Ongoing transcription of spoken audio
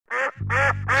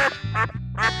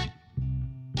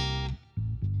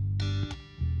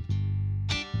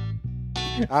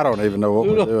I don't even know what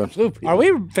we're doing. Are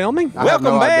we filming?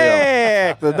 Welcome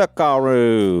back to the duck call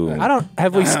room.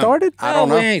 Have we started? I don't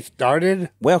know. We ain't started.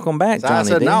 Welcome back, So Johnny I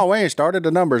said, D. no, we ain't started.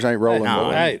 The numbers ain't rolling.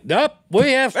 Hey, up.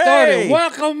 We have started. Hey.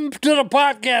 Welcome to the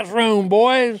podcast room,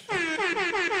 boys.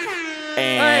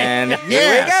 And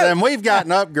Yes, and we've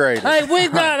gotten upgraded. Hey,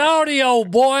 we've got audio,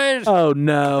 boys. Oh,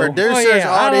 no. Producers, Oh, yeah,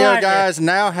 I audio like guys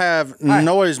now have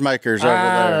noisemakers over there.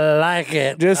 I like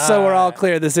it. Just so we're all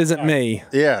clear, this isn't me.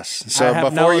 Yes. So I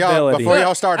have before no ability.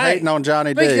 y'all start Hey, hating on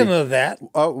Johnny D. Speaking of that,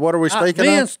 What are we speaking me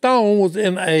and of? Stone was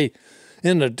in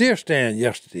the deer stand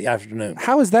yesterday afternoon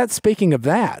How is that speaking of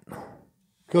that?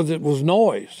 because it was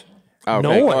noise. okay,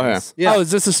 go ahead. Noise. Oh, is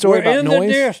this a story We're about in noise?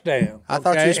 the deer stand. I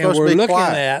thought you were and supposed to we're be looking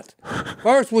quiet. at.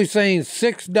 First, we seen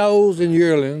 6 does and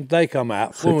yearlings. They come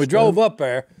out. When we drove up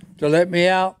there to let me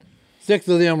out, 6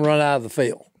 of them run out of the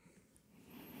field.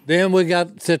 Then we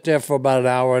got to sit there for about an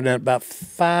hour, and then about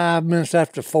 5 minutes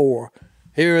after 4,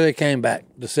 here they came back,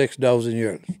 the 6 does and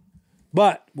yearlings.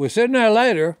 But we're sitting there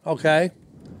later, okay,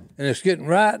 and it's getting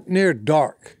right near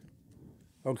dark,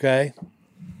 okay,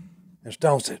 and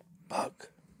Stone said, "Buck."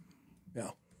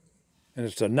 And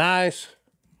it's a nice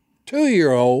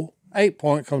 2-year-old,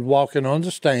 8-point, comes walking on the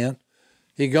stand.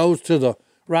 He goes to the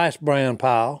rice bran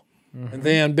pile, and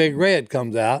then Big Red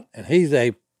comes out, and he's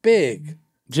a big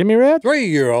Jimmy Red?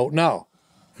 3-year-old. No,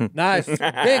 nice big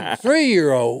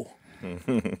 3-year-old,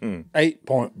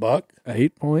 8-point buck.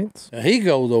 8 points. And he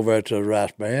goes over there to the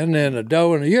rice bran, and then a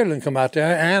doe and a yearling come out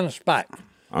there, and a spike.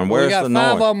 And We where's got the 5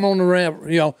 noise? of them on the ramp,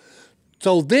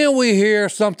 So then we hear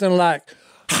something like,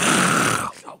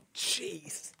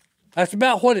 Jeez. that's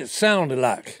about what it sounded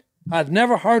like. I'd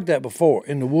never heard that before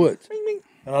in the woods.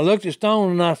 And I looked at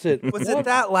Stone and I said, Was it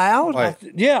that loud? Wait,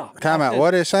 yeah. time out.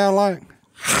 What did it sound like?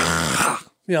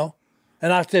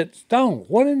 And I said, Stone,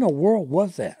 what in the world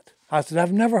was that? I said,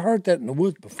 I've never heard that in the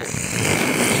woods before.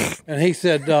 And he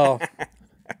said,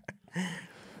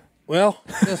 well,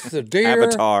 it's the deer.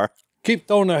 Avatar. Keep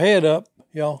throwing their head up.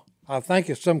 I think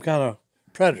it's some kind of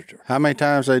predator. How many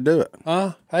times they do it?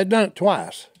 I'd done it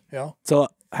twice. So,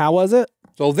 how was it?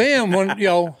 So then when,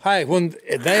 hey, when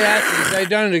they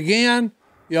done it again,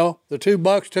 the 2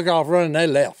 bucks took off running, they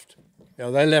left.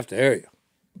 They left the area.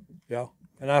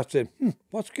 And I said,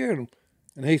 what scared them?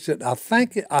 And he said, I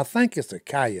think it's a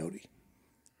coyote.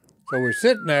 So we're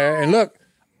sitting there and look,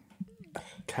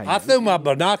 I threw my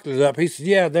binoculars up. He said,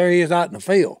 yeah, there he is out in the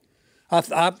field.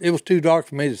 It was too dark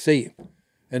for me to see him.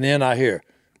 And then I hear,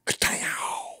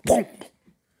 boom.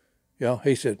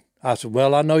 He said, I said,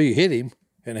 well, I know you hit him.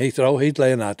 And he said, oh, he's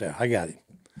laying out there. I got him.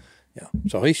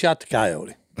 So he shot the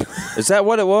coyote. Is that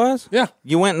what it was? Yeah.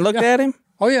 You went and looked at him?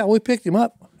 Oh, yeah, we picked him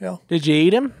up. Did you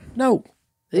eat him? No.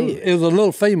 It was a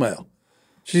little female.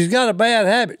 She's got a bad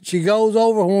habit. She goes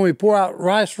over when we pour out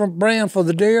rice from bran for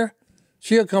the deer.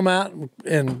 She'll come out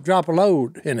and drop a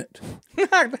load in it.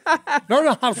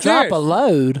 No, I'm serious. Drop a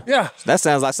load? Yeah. That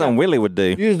sounds like something Willie would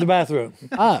do. Use the bathroom.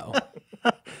 Oh.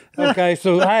 Okay,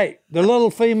 so, hey, the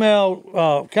little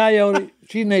female coyote,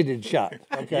 she needed shot.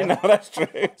 Okay. That's true.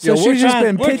 So she's just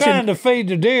been we're pitching. trying to feed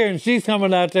the deer, and she's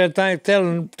coming out there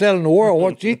telling the world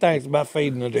what she thinks about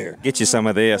feeding the deer. Get you some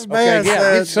of this. Man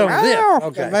get some of this.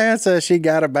 Okay. The man says she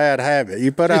got a bad habit.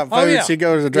 You put out food, she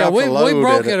goes to drop we, a load. we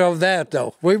broke in it of that,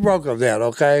 though. We broke of that,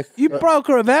 okay? You broke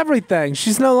her of everything.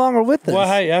 She's no longer with us. Well,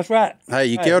 hey, that's right. Hey,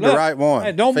 you killed the look, right one.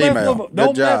 Hey, don't Female. mess with, Good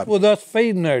don't mess job. with us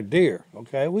feeding their deer,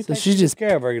 okay? We think she she just- just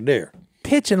care of our deer.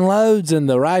 Pitching loads in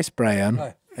the rice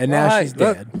bran, and now Well, she's hey,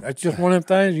 look, dead. that's just one of them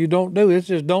things you don't do. It's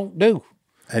just don't do.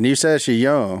 And you said she's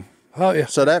young. Oh, yeah.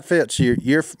 So that fits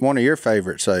your one of your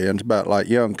favorite sayings about like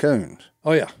young coons.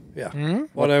 Oh, yeah, yeah.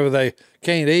 Whatever they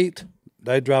can't eat,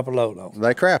 they drop a load on.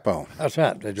 They crap on. That's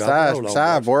right. They drop a load on.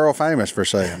 Si's world famous for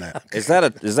saying that. Is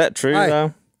that true, Hey.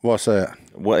 though? What's that?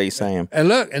 What he's saying? And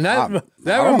look, and that I reminds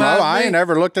don't know. I me. ain't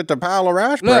ever looked at the pile of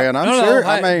rice Look, bran. I'm sure.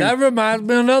 I mean, that reminds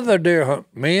me of another deer hunt.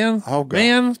 Me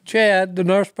and Chad, the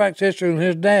nurse practitioner, and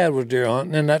his dad was deer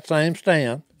hunting in that same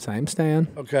stand. Same stand.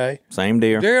 Okay. Same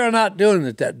deer. Deer are not doing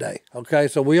it that day. Okay.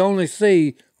 So we only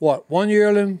see, one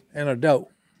yearling and a doe.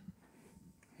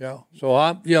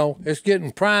 So it's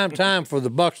getting prime time for the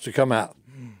bucks to come out.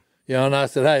 And I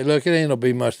said, hey, look, it ain't gonna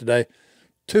be much today.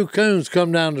 2 coons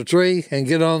come down the tree and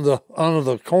get on under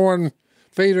the corn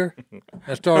feeder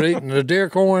and start eating the deer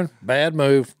corn. Bad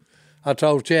move. I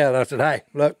told Chad, I said, hey,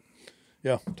 look,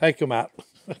 take them out.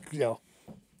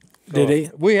 Did he?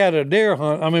 We had a deer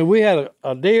hunt. I mean, we had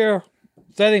a deer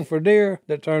setting for deer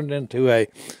that turned into a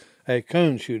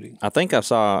coon shooting. I think I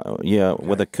saw,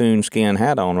 with a coon skin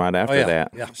hat on right after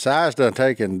that. Yeah. Si's done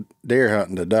taken deer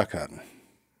hunting to duck hunting.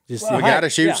 Just We got to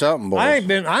shoot something, boys. I ain't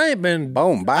been.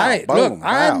 Boom, bow, Hey, boom, look,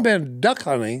 I haven't bow. been duck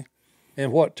hunting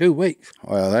in 2 weeks.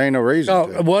 Well, there ain't no reason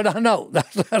So to. what I know,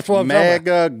 that's what I'm talking about.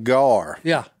 Mega gar.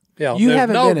 Yeah. You There's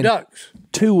haven't no been in ducks.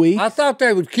 2 weeks. I thought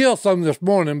they would kill some this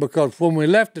morning because when we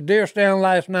left the deer stand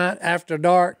last night after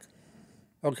dark,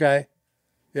 okay,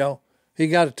 he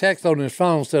got a text on his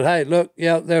phone and said, "Hey, look,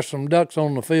 there's some ducks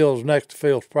on the fields next to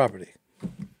Phil's property."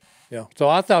 So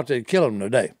I thought they'd kill them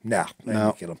today. Nah, they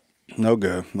didn't kill them. No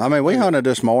good. I mean, we hunted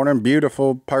this morning.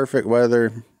 Beautiful, perfect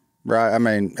weather. Right. I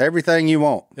mean, everything you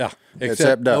want. Yeah,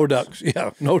 Except no ducks. ducks.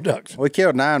 Yeah, no ducks. We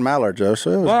killed 9 mallards, though,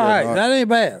 so it was Well, good. hey, hunt. that ain't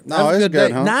bad. No, That was it's a good good,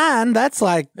 day. huh? 9, that's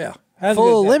like Yeah, that's a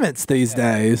full good day. limits these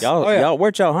days. Y'all,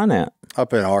 where'd y'all hunt at?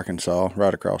 Up in Arkansas,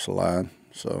 right across the line.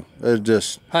 So it's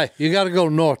just. Hey, you got to go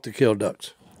north to kill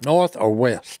ducks. North or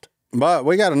west. But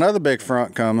we got another big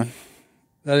front coming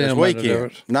That this ain't much weekend.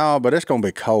 difference. No, but it's gonna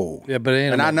be cold. Yeah, but it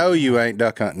ain't. And I know you ain't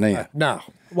duck hunting in. No.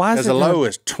 Why is Because it the gonna- low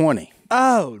is 20,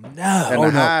 Oh no! and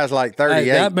the high is like 38.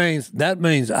 Hey, that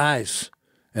means ice.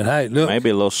 And hey, look, Maybe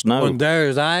a little snow. when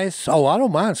there's ice, I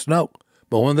don't mind snow,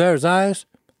 but when there's ice,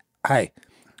 hey,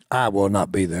 I will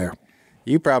not be there.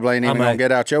 You probably ain't even I'm gonna a-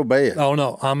 get out your bed. Oh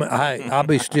no, I'll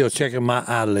be still checking my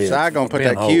eyelids. So I gonna put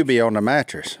that pinholes. QB on the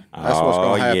mattress. That's what's Oh,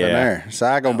 gonna happen yeah. there. So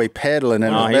I gonna be pedaling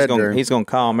in No, the he's bedroom. gonna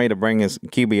call me to bring his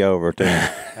QB over to him.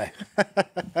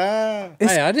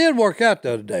 Hey, I did work out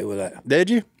the other day with that. Did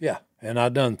you? Yeah, and I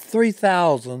done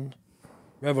 3,000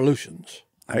 revolutions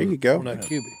There you go. on that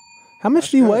QB. How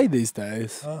much do you weigh these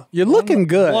days? You're looking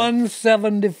good.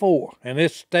 174, and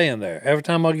it's staying there. Every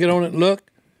time I get on it and look,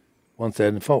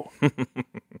 174.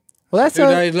 Well, that's 2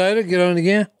 days later, get on it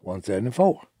again,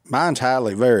 174. Mine's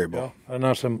highly variable. And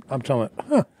I'm talking about,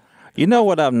 huh, You know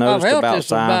what I've I've noticed held about this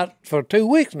Si? for 2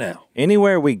 weeks now.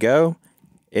 Anywhere we go,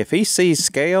 if he sees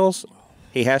scales,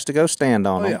 he has to go stand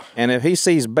on them. yeah. And if he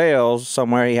sees bells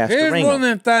somewhere, he has to Here's ring one of them.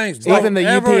 them things. even the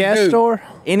don't ever UPS do. store.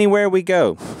 Anywhere we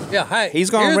go, Yeah, hey, he's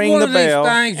going here's to ring one the of these bell,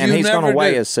 things and you he's going never to weigh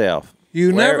do. himself.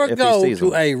 You where- never if he go sees to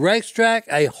them. a racetrack,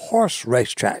 a horse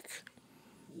racetrack.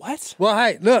 What? Well,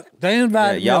 hey, look, they Yeah,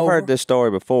 invited me y'all over. heard this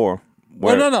story before.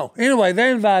 Well, where- no. Anyway,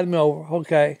 they invited me over,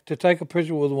 okay, to take a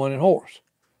picture with the winning horse.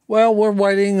 Well, we're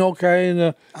waiting, okay,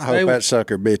 and I hope that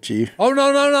sucker bit you. Oh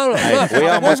no! Look, we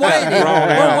almost got thrown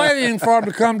We're out. waiting for him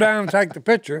to come down and take the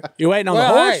picture. You waiting on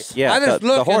Well, the horse? hey, Yeah, I just the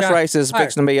look horse and race is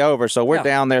fixing to be over, so we're Yeah.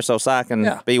 down there so Si can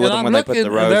Yeah. be with And them I'm when they put the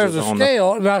looking, and roses there's a on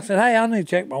scale, and I said, "Hey, I need to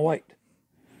check my weight."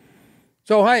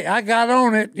 So hey, I got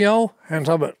on it, and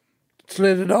so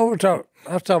slid it over to her.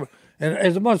 I was talking, and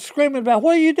there's a bunch screaming about,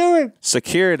 "What are you doing?"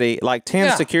 security, like 10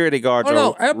 Yeah. security guards Oh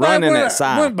no! are Everybody running went, at Si.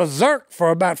 went berserk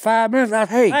for about 5 minutes. I said,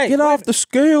 Hey, get wait off the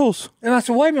scales. And I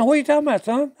said, "Wait a minute, what are you talking about,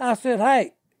 son?" I said,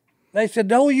 "Hey," they said,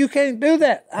 "No, you can't do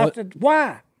that." I said,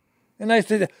 "Why?" And they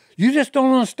said, "You just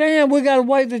don't understand. We got to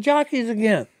weigh the jockeys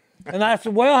again." And I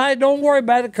said, "Well, hey, don't worry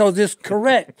about it because it's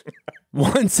correct."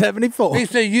 174. He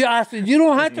said, I said, "You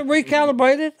don't have to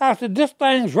recalibrate it." I said, "This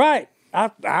thing's right.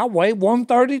 I weigh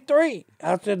 133.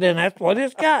 I said, "Then that's what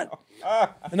it's got."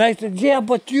 And they said, "Yeah,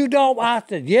 but you don't." I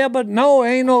said, "Yeah, but no,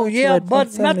 ain't no yeah, like but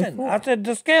nothing." 174. I said,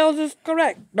 "The scales is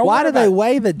correct." Don't Why worry do they about it."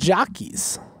 weigh the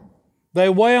jockeys? They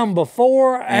weigh them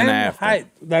before and after. Hey,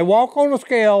 they walk on the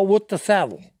scale with the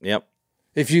saddle. Yep.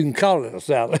 If you can call it a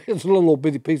saddle. It's a little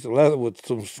bitty piece of leather with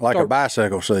some stirrups. Like a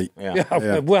bicycle seat. Yeah.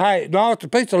 Yeah. Well, hey, no, it's a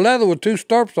piece of leather with 2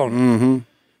 stirrups on it. Mm-hmm.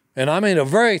 And I mean a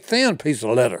very thin piece of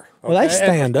leather. Well, they okay?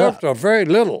 stand and the up. stirrups are very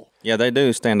little. Yeah, they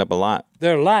do stand up a lot.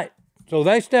 They're light. So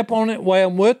they step on it, weigh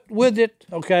them with it,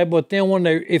 okay, but then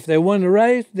if they win the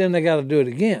race, then they got to do it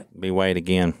again. Be weighed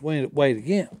again. Weigh it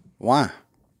again. Why?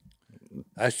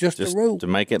 That's just Just a rule. to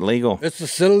make it legal. It's a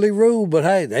silly rule, but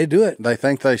hey, they do it. They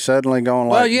think they suddenly going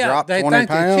to Well, like yeah, drop they 20 think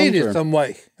pounds? they cheated or- some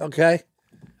way, okay?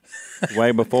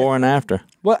 Way before and after.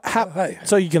 What? How? Hey.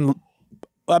 So you can,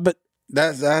 but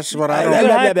That's what I Hey, don't. You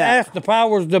blah, have to blah. ask the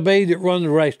powers to be that run the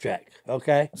racetrack,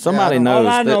 okay? Somebody Yeah, knows.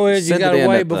 All I know that- is you send got it to in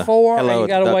weigh at the before and hello you at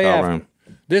got the to duck weigh call after. room.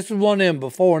 This is one of them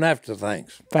before and after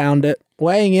things. found it.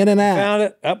 Weighing in and out. Found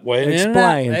it, up, weighing in and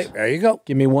out. Explained. Hey, there you go.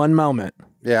 Give me one moment.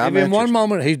 Yeah, Give I'm him one interested.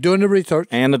 moment. He's doing the research.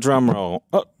 And the drum roll.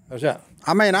 Oh, That's that.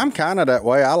 I mean, I'm kind of that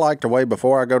way. I like to weigh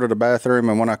before I go to the bathroom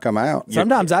and when I come out.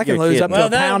 Sometimes I can you're lose kidding.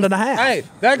 up to a pound and a half. Hey,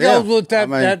 that Yeah, goes with that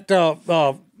I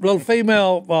mean- little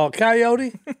female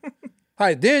coyote.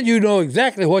 Hey, then you know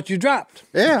exactly what you dropped.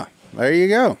 Yeah, there you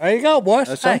go. There you go, boys.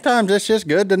 Hey, Sometimes it's just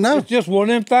good to know. it's just one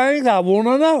of them things I want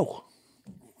to know.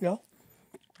 Yeah.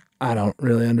 I don't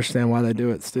really understand why they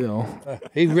do it still.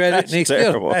 He read it and he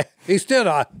terrible. still, he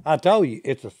still, I told you,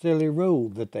 it's a silly rule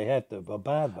that they have to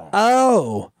abide by.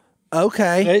 Oh,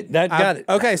 okay. That got it.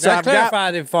 Okay, so that I've got.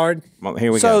 clarified it for him. well,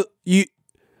 here we So go.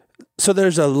 So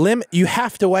there's a limit. You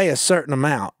have to weigh a certain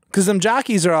amount because them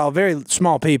jockeys are all very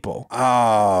small people.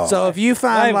 Oh. So if you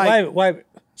find wait.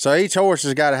 So each horse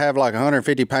has got to have like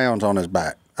 150 pounds on his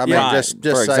back. I mean, just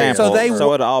for say example, it.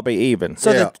 so it'll all be even.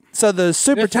 So the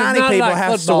super This is tiny not people like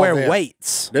have to football wear then.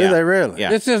 weights. Do they really? Yeah.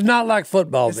 This is not like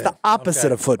football. It's the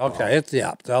opposite of football. Okay, it's the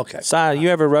opposite. Okay. Si, you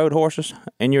ever rode horses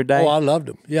in your day? Oh, I loved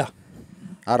them. Yeah.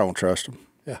 I don't trust them.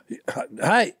 Yeah.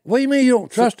 Hey, what do you mean you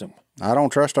don't trust them? I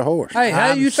don't trust a horse. Hey,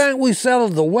 how you think we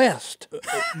settled the West?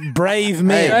 Brave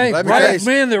men. Hey, let me tell brave you-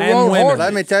 men that and rode women. horses.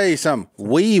 Let me tell you something.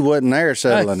 We wasn't there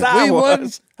settling it. We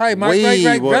wouldn't. Hey, my We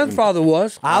great-great-grandfather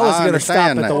was. I was I going to stop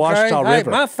understand at the that. Washita Hey,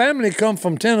 River. my family come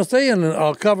from Tennessee in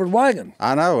a covered wagon.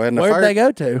 I know. And the Where'd first, they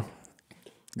go to?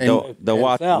 The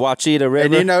Wachita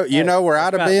River. And you know where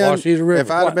I'd have right, been Washita River.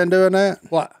 if I'd have What? been doing that?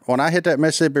 What? When I hit that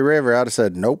Mississippi River, I'd have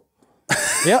said nope.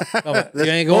 Yep. You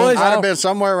ain't going I'd have been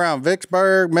somewhere around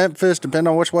Vicksburg, Memphis, depending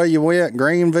on which way you went,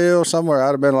 Greenville, somewhere.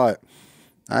 I'd have been like,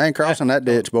 I ain't crossing that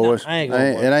ditch, boys. I ain't It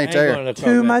going. ain't, it ain't there. going to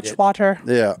Too much water.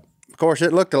 Yeah. Of course,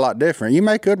 it looked a lot different. You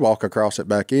could walk across it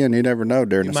back in. You never know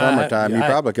during the summertime. You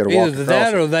probably could have walked Either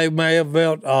across that it. or they may have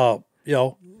built,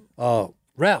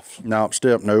 rafts. No,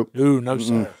 still nope. Ooh, no,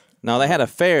 sir. No, they had a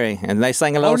ferry, and they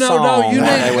sang a Oh, little no, song. no. You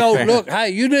while need they to were go. ferrying. Look, hey,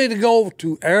 you need to go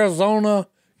to Arizona,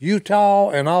 Utah,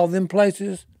 and all them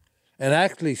places and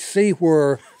actually see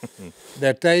where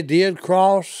that they did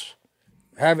cross,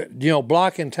 have it,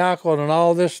 block and tackle and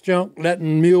all this junk,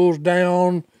 letting mules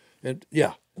down. And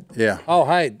yeah. Yeah. Oh,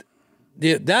 hey,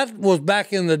 that was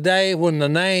back in the day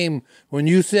when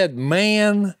you said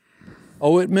man,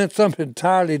 it meant something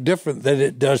entirely different than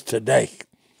it does today.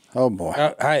 Oh, boy.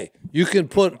 Hey, you can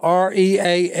put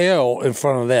REAL in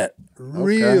front of that.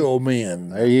 Real men.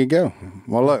 There you go.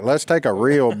 Well, look, let's take a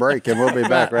real break, and we'll be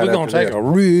back right We're going after to take this. a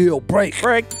real break.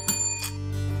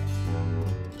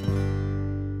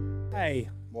 Hey,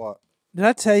 What? did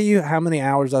I tell you how many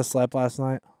hours I slept last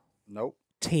night? Nope.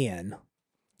 10.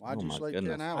 Why'd you my sleep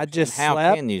goodness. 10 hours? I just How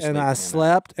slept can you and sleep 10 I hours?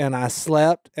 slept and I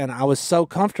slept and I was so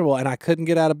comfortable and I couldn't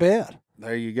get out of bed.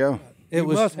 There you go. It You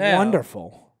was must have.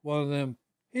 wonderful. One of them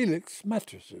Helix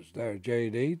mattresses there,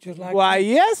 JD, just like Why,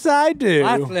 yes, I do.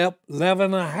 I slept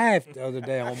 11 and a half the other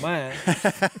day on mine.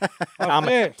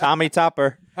 Tommy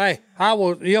Topper. Hey, I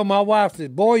was, my wife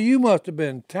said, boy, you must have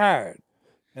been tired.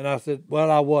 And I said, well,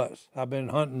 I was. I've been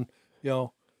hunting,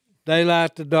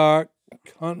 daylight to dark,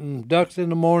 hunting ducks in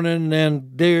the morning and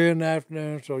then deer in the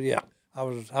afternoon. So, yeah, I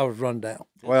was run down.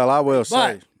 Well, I will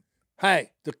say, But,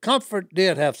 hey, the comfort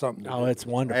did have something to do. Oh, it's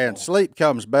wonderful. and sleep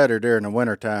comes better during the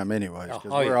wintertime anyways,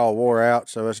 because Oh, yeah. we're all wore out,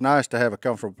 so it's nice to have a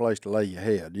comfortable place to lay your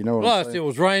head. You know what I'm Plus, saying? it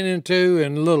was raining too,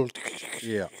 and a little.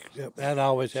 Yeah. Yep, that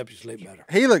always helps you sleep better.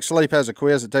 Helix Sleep has a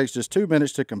quiz that takes just 2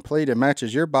 minutes to complete and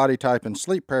matches your body type and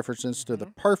sleep preferences to the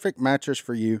perfect mattress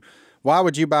for you. Why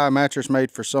would you buy a mattress made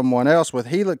for someone else? With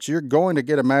Helix, you're going to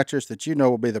get a mattress that you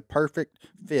know will be the perfect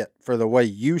fit for the way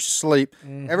you sleep.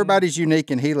 Everybody's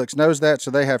unique, and Helix knows that, so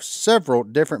they have several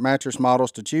different mattress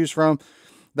models to choose from.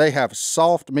 They have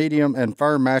soft, medium, and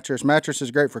firm mattress. Mattress is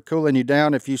great for cooling you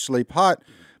down if you sleep hot.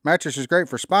 Mattress is great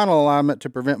for spinal alignment to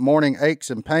prevent morning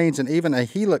aches and pains, and even a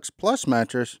Helix Plus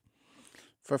mattress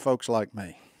for folks like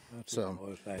me.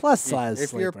 So Plus size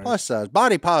if you're sleeper. plus size,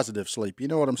 body positive sleep, you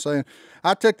know what I'm saying?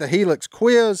 I took the Helix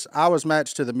quiz. I was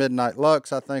matched to the Midnight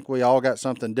Lux. I think we all got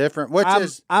something different,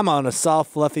 I'm on a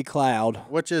soft, fluffy cloud.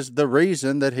 which is the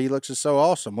reason that Helix is so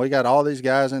awesome. We got all these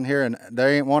guys in here, and there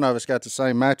ain't one of us got the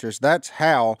same mattress. That's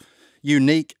how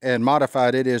unique and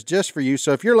modified it is just for you.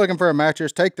 So if you're looking for a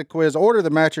mattress, take the quiz, order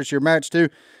the mattress you're matched to,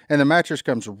 and the mattress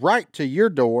comes right to your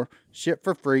door, shipped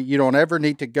for free. You don't ever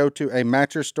need to go to a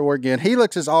mattress store again.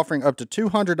 Helix is offering up to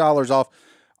 $200 off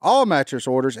all mattress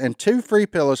orders and 2 free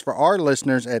pillows for our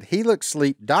listeners at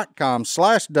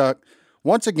helixsleep.com/duck.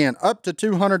 Once again, up to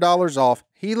 $200 off,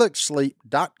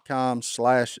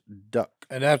 helixsleep.com/duck.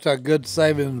 And that's a good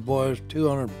savings, boys.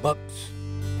 $200.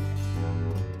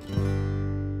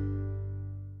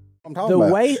 I'm talking The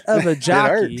about. weight of a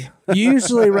jockey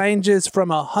usually ranges from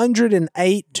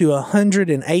 108 to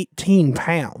 118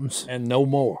 pounds. And no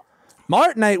more.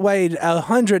 Martin ain't weighed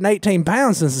 118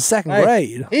 pounds since the second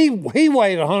grade. He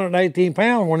weighed 118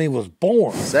 pounds when he was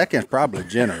born. Second's probably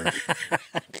generous.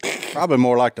 Probably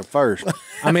more like the first.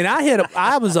 I mean,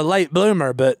 I was a late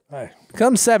bloomer, but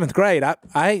come 7th grade, I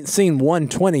ain't seen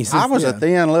 120 since I was a then.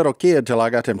 thin little kid till I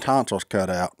got them tonsils cut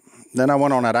out. Then I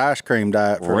went on that ice cream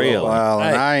diet for a Really? little while,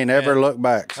 and Hey, I ain't ever looked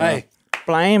back. So. Hey,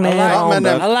 Blame it like on it. the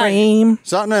I like it. cream.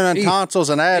 Something in the tonsils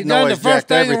and He done the adenoids first jacked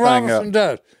thing everything Robertson up.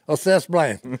 does. Assess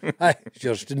blame. Hey,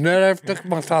 just never took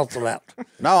my tonsil out.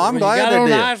 No, I'm When glad you got they on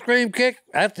did. the ice cream kick,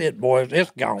 that's it, boys. It's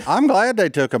gone. I'm glad they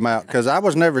took them out because I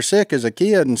was never sick as a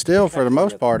kid and still for the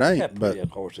most part ain't. But,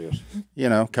 of course is. you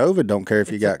know, COVID don't care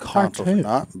if you got tonsils or cartoon.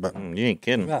 not. But You ain't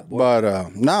kidding. Right, boy.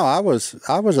 But no, I was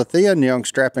a thin young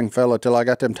strapping fella till I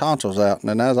got them tonsils out, and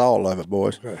then that's all of it,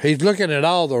 boys. He's looking at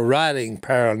all the writing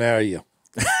paranoia.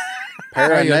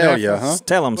 Paranoia, huh?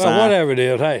 Tell them, Well, son. whatever it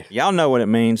is, hey, Y'all know what it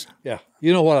means. yeah,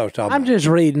 you know what I was talking I'm about. just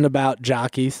reading about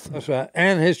jockeys. That's right.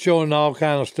 And he's showing all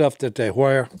kind of stuff that they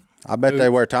wear. I bet they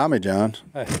wear Tommy Johns.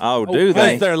 Oh, do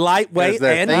they? They're lightweight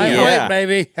they're and thin. Lightweight, Yeah.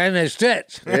 baby, and they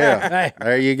stretch. Yeah, Hey,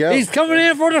 there you go. he's coming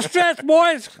in for the stretch,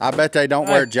 boys. I bet they don't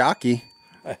wear jockey.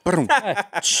 Boom.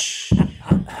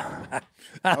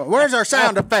 Where's our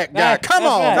sound effect guy? Come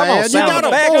on, Come on, man. You sound got a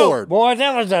effect. board. Boy,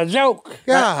 that was a joke.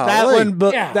 that Golly. one,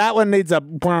 but Yeah. that one needs a.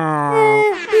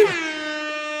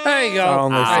 There you go.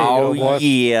 Only There you Oh, go, boys.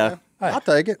 yeah. I'll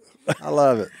take it. I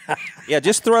love it. Yeah,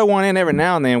 just throw one in every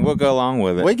now and then. We'll go along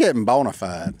with it. We getting bona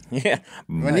fide. Yeah.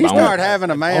 When you start having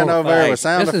a man over there with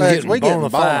sound This is effects, getting we getting bona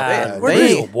bona fide. fide. We're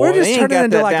They- just, we're they just ain't turning got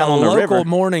into that like down a on the local river.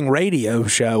 morning radio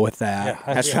show with that.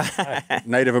 That's right.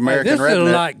 Native American This is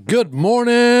redneck. like Good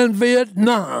Morning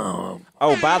Vietnam.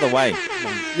 Oh, by the way,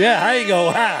 Yeah, there you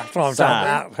go. That's what I'm Sorry.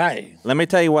 talking about. Hey. let me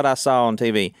tell you what I saw on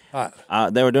TV. All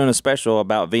right. They were doing a special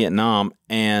about Vietnam,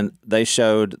 and they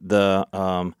showed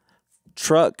the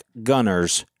truck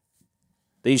gunners.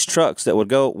 These trucks that would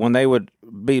go when they would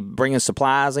be bringing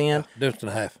supplies in. Deuce and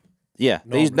a half. Yeah,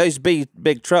 these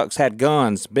big trucks had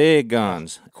guns, big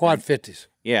guns. Quad 50s.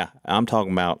 Yeah, I'm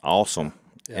talking about awesome.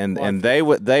 And they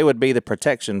would be the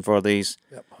protection for these.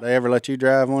 They ever let you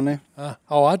drive one there?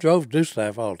 I drove Deuce and a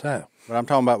half all the time. But I'm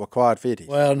talking about with quad 50s.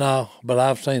 Well, no, but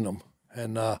I've seen them.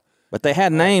 And But they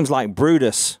had names like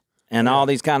Brutus and all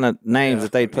these kind of names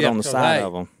that they'd put on the side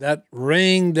of them. That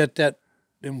ring that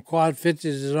them Quad 50s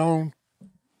is on,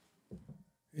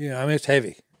 I mean, it's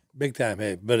heavy. Big time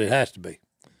heavy, but it has to be.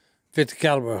 50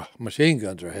 caliber machine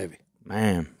guns are heavy.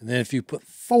 Man. And then if you put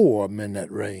 4 of them in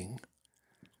that ring,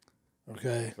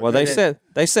 okay. Well, they said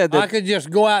I that could just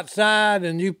go outside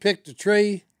and you pick the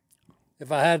tree.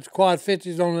 If I had Quad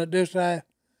 50s on that this side,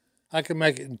 I could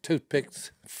make it in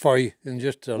toothpicks for you in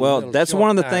just a well, little that's short one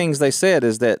of the time. things they said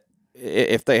is that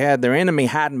if they had their enemy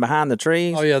hiding behind the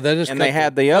trees, Oh yeah, they just and cut they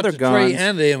had the cut other tree guns,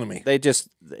 and the enemy. they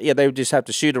would just have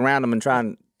to shoot around them and try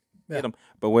and hit them.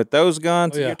 But with those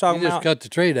guns Oh, yeah. you're talking you just about, cut the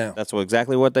tree down. that's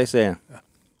exactly what they said.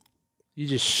 You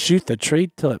just shoot the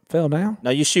tree till it fell down. No,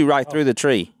 you shoot right through the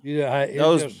tree.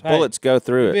 Those bullets go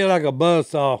through It'd be it. like a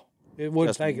buzzsaw. It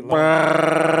wouldn't take it long.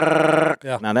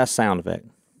 Now that's sound effect.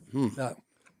 No.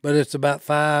 But it's about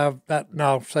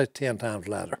 10 times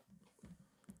louder.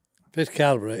 50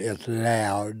 caliber is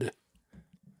loud.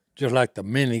 Just like the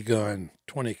minigun,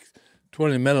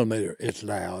 20 millimeter, it's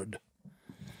loud.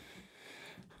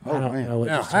 I don't know what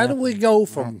Now, just how do happened. we go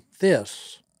from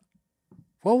this?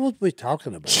 What was we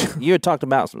talking about? You had talked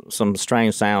about some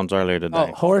strange sounds earlier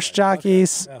today. Horse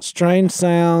jockeys, strange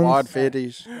sounds, Quad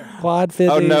 50s. quad 50s.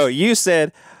 Oh no, you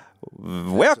said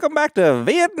welcome back to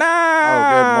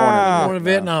Vietnam. Oh, Morning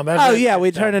Vietnam. That's Oh it. yeah,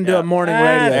 we turned into a morning Ah,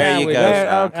 radio. There you we go. did.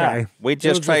 son. Okay. We It was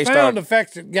just the traced sound our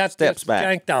effects that got steps this back.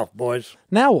 janked off, boys.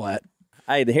 Now what?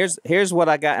 Hey, here's what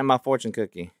I got in my fortune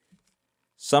cookie.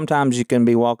 Sometimes you can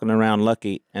be walking around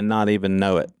lucky and not even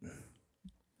know it.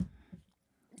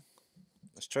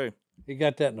 That's true. He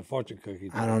got that in the fortune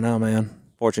cookie. I don't know, man.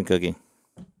 Fortune cookie.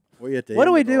 We at the What do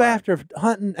end we of the do line. after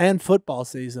hunting and football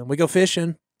season? We go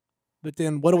fishing, but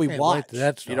then what do we Can't watch? wait till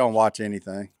that You don't watch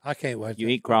anything. I can't wait. You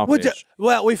till- eat crawfish.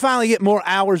 Well, we finally get more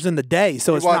hours in the day,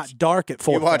 so it's watch- not dark at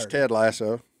 4:30. You watch Ted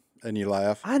Lasso and you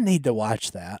laugh. I need to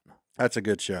watch that. That's a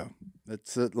good show.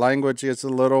 It's language. It's a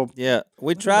little Yeah,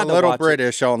 we tried to little watch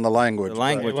British on the language. The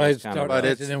language Wait, is kind start of but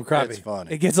watching it's them crappie. it's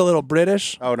funny. It gets a little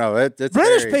British. Oh no, it's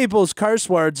British very, people's curse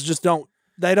words just don't.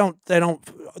 They're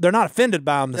not offended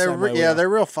by them the They're same way. we yeah, are. they're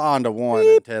real fond of one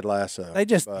in Ted Lasso. They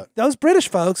just but- those British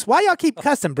folks. Why y'all keep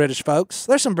cussing British folks?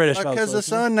 There's some British folks. because the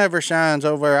listening. sun never shines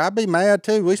over there. I'd be mad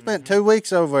too. We spent 2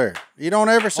 weeks over there. You don't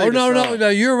ever see Oh the no, sun. no,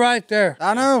 you're right there.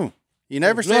 I know. You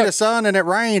never see Look. the sun and it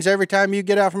rains every time you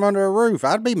get out from under a roof.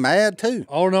 I'd be mad too.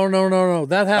 Oh no.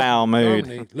 That happened. Foul to mood.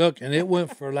 Germany. Look, and it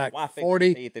went for like Why fix your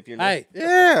 40. teeth if you're Hey,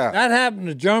 Yeah. that happened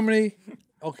to Germany.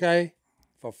 Okay,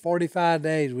 for 45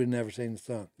 days we'd never seen the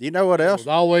sun. You know what It else? was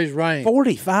always rain.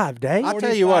 45 days. I'll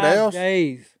tell you what 45 else.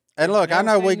 Days. And look, I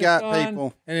Never know we seen the got sun,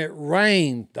 people. and it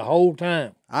rained the whole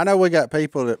time. I know we got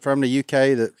people that from the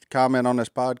UK that comment on this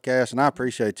podcast, and I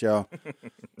appreciate y'all.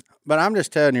 But I'm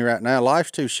just telling you right now,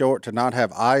 life's too short to not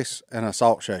have ice and a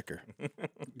salt shaker.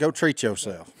 Go treat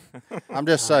yourself. I'm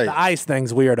just saying. The ice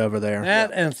thing's weird over there.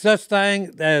 That and such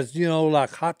thing as,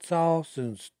 like hot sauce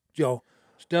and,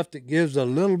 stuff that gives a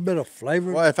little bit of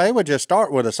flavor. Well, if they would just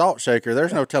start with a salt shaker,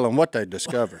 there's no telling what they'd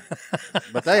discover.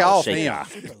 But they all shaker.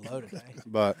 thin.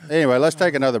 But anyway, let's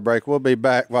take another break. We'll be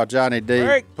back while Johnny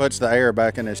D puts the air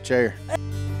back in his chair.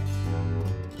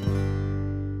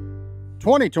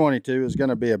 2022 is going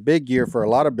to be a big year for a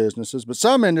lot of businesses, but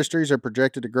some industries are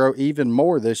projected to grow even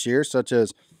more this year, such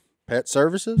as pet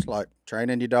services, like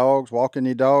training your dogs, walking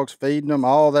your dogs, feeding them,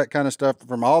 all that kind of stuff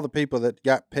from all the people that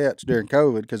got pets during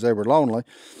COVID because they were lonely.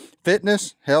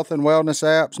 Fitness, health and wellness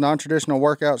apps, non-traditional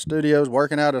workout studios,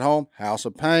 working out at home, House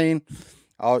of Pain,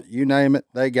 you name it,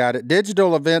 they got it.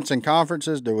 Digital events and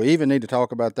conferences, do we even need to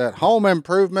talk about that? Home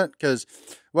improvement, because,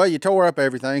 well, you tore up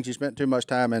everything. You spent too much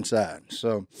time inside.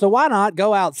 So why not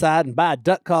go outside and buy a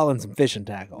duck call and some fishing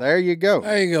tackle? There you go.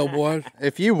 There you go, boys.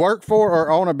 If you work for or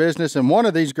own a business in one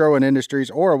of these growing industries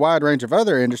or a wide range of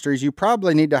other industries, you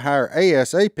probably need to hire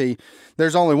ASAP.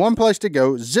 There's only one place to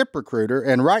go, ZipRecruiter,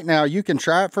 and right now you can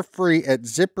try it for free at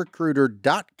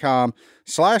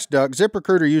ZipRecruiter.com/duck.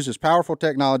 ZipRecruiter uses powerful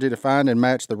technology to find and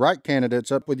match the right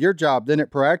candidates up with your job. Then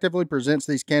it proactively presents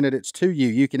these candidates to you.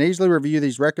 You can easily review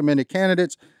these recommended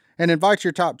candidates and invite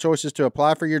your top choices to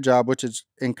apply for your job, which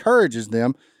encourages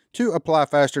them to apply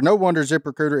faster. No wonder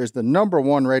ZipRecruiter is the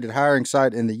 #1 rated hiring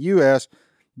site in the U.S.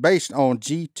 based on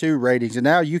G2 ratings. And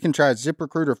now you can try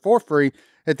ZipRecruiter for free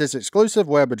at this exclusive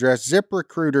web address,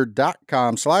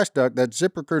 ZipRecruiter.com/duck. That's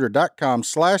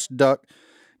ZipRecruiter.com/duck,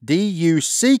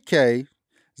 DUCK.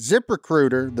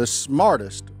 ZipRecruiter, the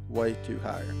smartest way to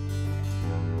hire.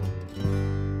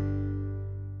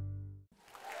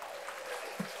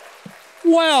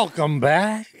 Welcome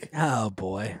back. Oh,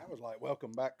 boy. That was like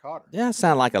welcome back, Cotter. Yeah, it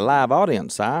sounded like a live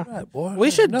audience, Si. Right, boy. We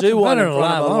should Nothing do one in better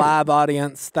front than of a audience. live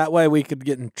audience. That way we could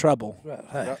get in trouble. Right,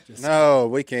 hey. No,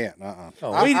 we can't.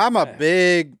 Oh, I'm a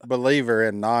big believer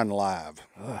in non-live.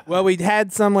 Well, we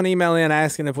had someone email in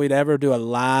asking if we'd ever do a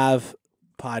live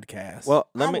podcast. Well,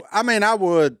 let me. I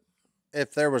would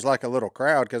if there was like a little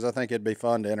crowd because I think it'd be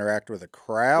fun to interact with a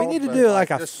crowd. we need to but, do like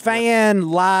a just- fan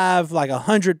live, like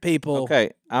 100 people. Okay,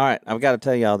 all right. I've got to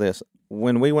tell y'all this.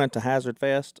 When we went to Hazard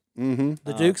Fest, Mhm.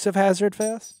 The Dukes of Hazard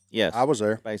Fest? yes, I was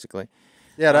there. basically.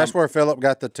 Yeah, that's where Phillip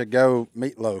got the to-go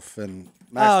meatloaf and.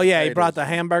 mashed Oh, yeah, he potatoes. brought the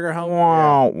hamburger home.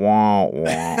 Wah, wah,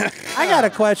 wah. I got a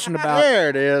question about There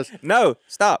it is. No,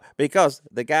 stop. Because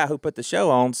the guy who put the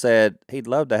show on said he'd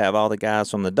love to have all the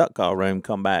guys from the duck call room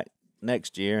come back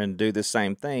next year and do the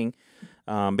same thing.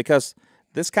 Because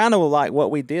this kind of was like what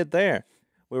we did there.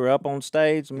 We were up on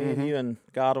stage, me and you and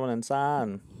Godwin and Si,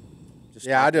 and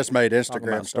Yeah, I just made about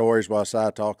Instagram stuff. stories while Si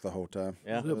talked the whole time.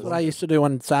 yeah. That's what I used to do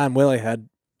when Si and Willie had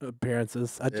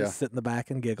appearances. I'd Yeah. just sit in the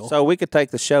back and giggle. So we could take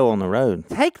the show on the road.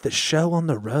 Take the show on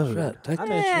the road. Right, take that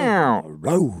Meow. shit on the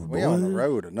road, We on the boy.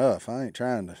 road enough. I ain't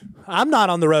trying to. I'm not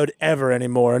on the road ever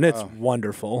anymore, and it's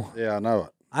wonderful. Yeah, I know it.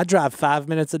 I drive 5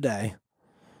 minutes a day.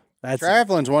 That's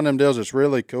Traveling's one of them deals that's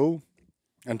really cool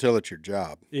until it's your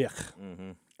job, yeah.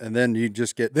 and then you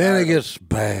just get. Then tired it gets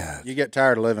bad. You get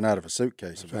tired of living out of a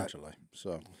suitcase eventually.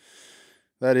 So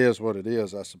that is what it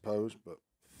is, I suppose. But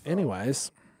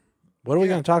Anyways, what are we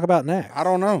going to talk about next? I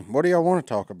don't know. What do y'all want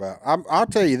to talk about? I'll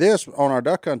tell you this: on our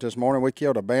duck hunt this morning, we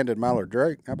killed a banded mallard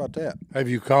drake. How about that? Have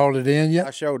you called it in I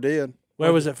yet? sure did.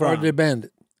 Where was it Where from? did they band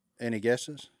it? Any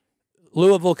guesses?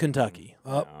 Louisville, Kentucky.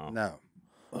 No.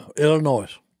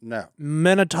 Illinois. No.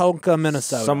 Minnetonka,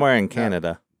 Minnesota. Somewhere in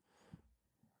Canada.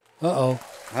 Uh-oh.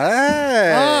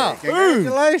 Hey!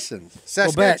 Congratulations,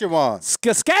 Saskatchewan.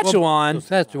 Saskatchewan.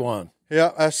 Saskatchewan.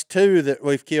 Yeah, that's two that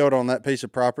we've killed on that piece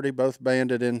of property, both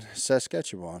banded in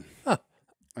Saskatchewan.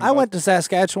 I went to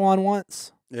Saskatchewan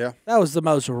once. Yeah. That was the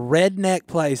most redneck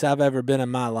place I've ever been in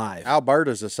my life.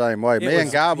 Alberta's the same way. Me was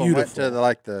and Godwin went to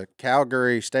beautiful. the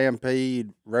Calgary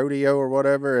Stampede Rodeo or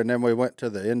whatever, and then we went to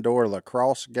the indoor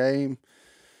lacrosse game.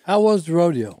 How was the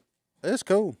rodeo? It's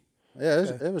cool. Yeah,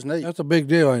 it was neat. That's a big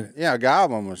deal, ain't it? Yeah,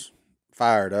 Godwin was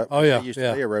fired up. Oh, yeah. He used yeah.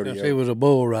 to be a rodeo. Yes, he was a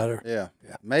bull rider. Yeah.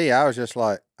 Me, I was just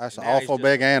like, that's an Now he's awful just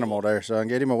big animal there, son.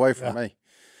 Get him away from me.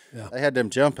 Yeah. They had them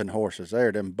jumping horses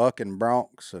there, them bucking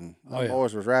broncs, and them Oh, yeah.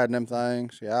 boys was riding them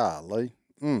things. Golly.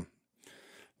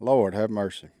 Lord have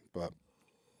mercy. But,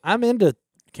 I'm into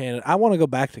Canada. I want to go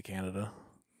back to Canada.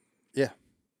 yeah,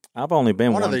 I've only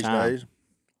been one one of these time. days.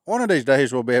 One of these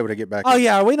days we'll be able to get back Oh, in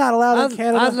yeah. Are we not allowed in I'd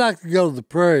Canada? like to go to the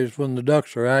prairies when the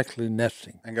ducks are actually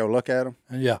nesting. and go look at them.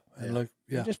 And and look,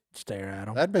 Just stare at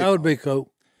them. That'd be that would fun. be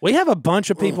cool. We have a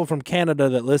bunch of people from Canada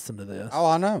that listen to this. Oh,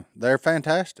 I know. They're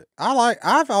fantastic.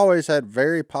 I've always had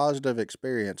very positive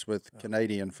experience with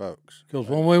Canadian folks. Because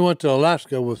when we went to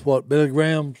Alaska with what, Billy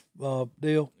Graham's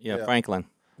deal? Yeah, Franklin.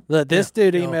 Look, this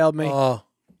dude emailed me.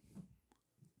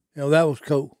 That was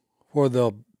cool. Where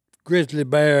the grizzly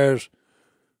bears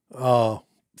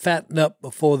fatten up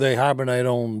before they hibernate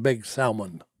on big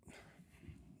salmon.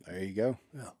 There you go.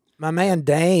 Yeah. My man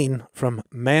Dane from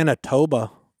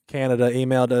Manitoba, Canada,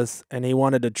 emailed us, and he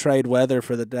wanted to trade weather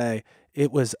for the day.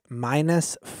 It was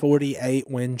minus 48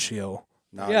 wind chill.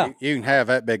 No, Yeah. you can have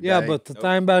that big Yeah, day. but the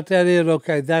thing about that is,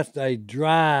 okay, that's a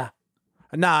dry.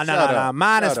 No. Shut up.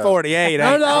 Minus Shut up. 48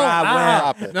 No, ain't no, dry weather.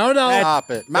 Stop it. No, no.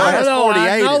 Stop it. Minus No, 48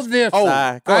 I know is this. cold.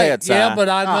 Go ahead, Si. Yeah, but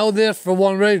I know this for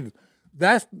one reason.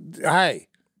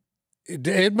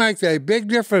 It makes a big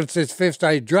difference if it's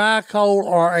a dry cold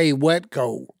or a wet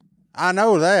cold. I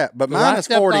know that, but I minus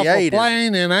stepped off a 48 is...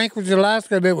 plane in Anchorage,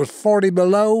 Alaska, and it was 40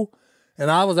 below, and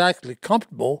I was actually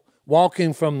comfortable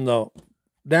walking from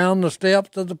down the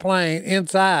steps of the plane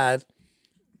inside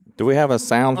Do we have a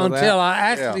sound for until that? I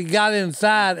actually got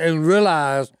inside and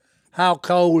realized how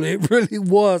cold it really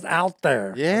was out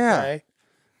there. Yeah. Okay?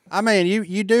 I mean,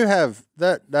 you do have...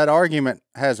 That argument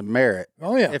has merit.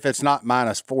 Oh, yeah. If it's not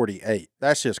minus 48.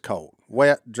 That's just cold.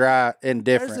 Wet, dry,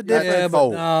 indifferent. There's a That's difference.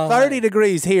 cold. 30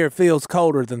 degrees here feels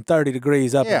colder than 30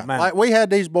 degrees up in Yeah, the mountain. like we had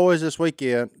these boys this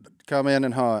weekend come in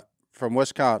and hunt from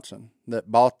Wisconsin that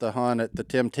bought the hunt at the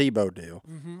Tim Tebow deal.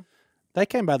 They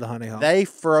came by the honey hole. They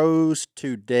froze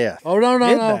to death. Oh, no,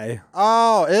 Did no. they?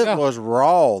 Oh, it was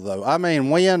raw though. I mean,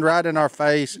 wind right in our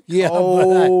face, Yeah,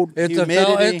 cold, but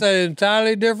humidity. it's an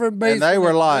entirely different beast. And they when were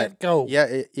it's like, that cold.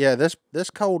 yeah, this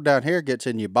cold down here gets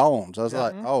in your bones. I was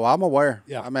like, oh, I'm aware.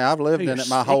 Yeah. I mean, I've lived in it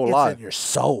my It whole gets life. in your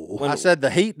soul. I said the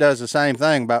heat does the same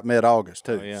thing about mid-August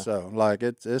too. yeah. So like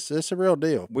it's a real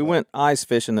deal. We went ice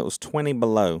fishing that was 20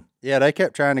 below. Yeah, they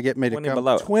kept trying to get me to 20 come.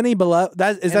 below. 20 below.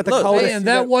 Is that the look, coldest? And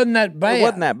that wasn't that bad. It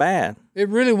wasn't that bad. It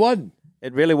really wasn't.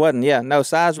 It really wasn't. Yeah, no,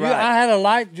 size right. I had a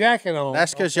light jacket on.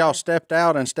 That's because y'all stepped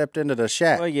out and stepped into the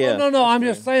shack. well, yeah. No. I'm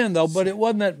just saying though, but it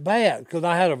wasn't that bad because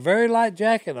I had a very light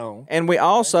jacket on. And we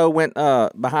also went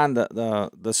behind the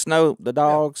snow, the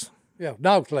dogs, Yeah,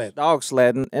 dog sled. dog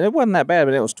sledding, and it wasn't that bad,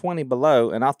 but it was 20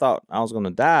 below, and I thought I was going to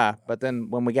die. But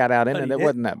then when we got out in it, it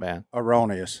wasn't that bad.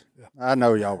 Erroneous. I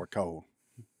know y'all were cold.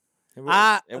 It The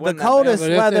wasn't that bad. coldest But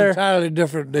it's an weather. entirely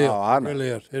different deal. Oh, I know. It really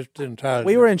is. It's entirely.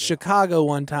 We were in different Chicago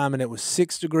one time and it was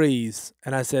 6 degrees,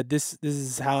 and I said, "This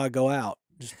is how I go out,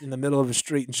 just in the middle of a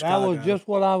street in deal. That Chicago." was just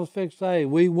what I was fixing to say.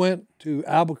 We went to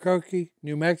Albuquerque,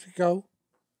 New Mexico.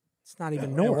 It's not even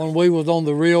And north. when we was on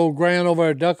the Rio Grande over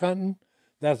there duck hunting,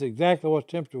 that's exactly what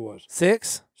the temperature was.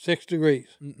 6? 6 degrees.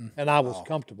 And I was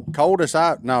comfortable. The coldest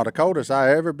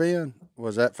I ever been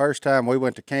was that first time we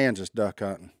went to Kansas duck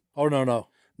hunting. Oh, no.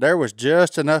 There was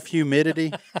just enough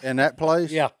humidity in that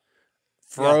place. Yeah.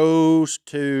 Froze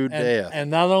to death. And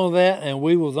not only that, and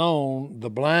we was on, the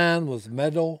blind was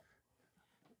metal.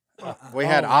 We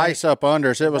had ice up under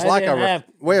us. It was like a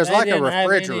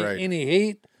refrigerator. Any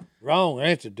heat? Wrong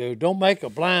answer, dude. Don't make a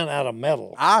blind out of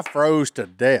metal. I froze to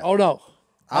death. Oh, no.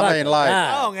 I mean, like,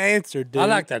 Wrong answer, dude. I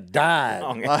like to die.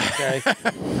 Okay.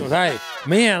 'Cause, hey,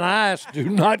 me and ice do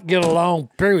not get along.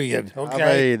 Period. I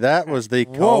Okay. mean, that was the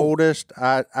coldest.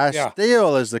 I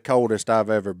still is the coldest I've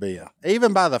ever been.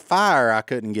 Even by the fire, I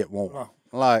couldn't get warm.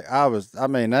 Like that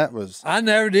was. I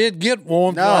never did get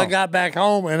warm till No. I got back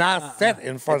home and I sat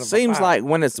in front It of the seems fire. like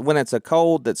when it's a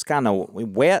cold that's kind of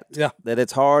wet, Yeah. that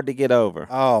it's hard to get over.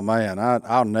 Oh man,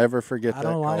 I'll never forget that.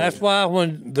 don't like cold. That's why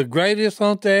when the greatest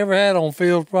hunt they ever had on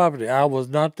Phil's property, I was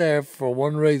not there for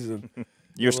one reason.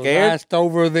 You're It was scared? iced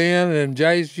over then, and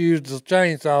Jace used the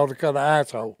chainsaw to cut an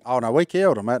ice hole. Oh no, we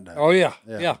killed them that day. Oh yeah.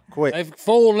 quick. They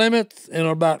full limits in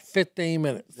about 15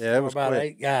 minutes. Yeah, it was about quick.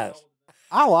 8 guys.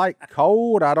 I like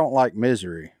cold. I don't like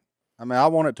misery. I mean, I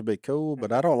want it to be cool,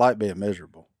 but I don't like being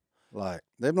miserable. Like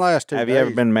them last 2 Have days. you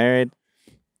ever been married?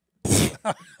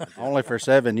 Only for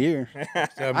 7 years.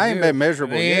 I ain't been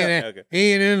miserable He yet. ain't,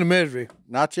 he ain't in the misery.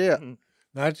 Not yet.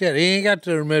 Not yet. He ain't got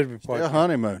to the misery part. Still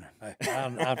honeymooning. Hey,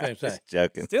 I'm finna say.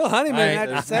 Joking. Still honeymoon Hey,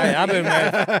 after hey, 7. I've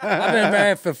been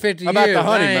married for 50 About years. the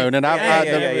honeymoon, and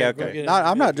okay.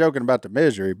 I'm not joking about the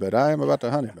misery, but I am about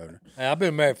the honeymoon. Hey, I've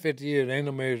been married 50 years. Ain't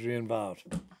no misery involved.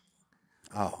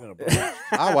 Oh,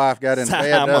 my wife got in I'm bed the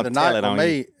gonna other tell night it with on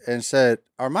me and said,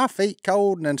 "Are my feet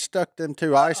cold?" And then stuck them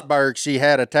 2 icebergs she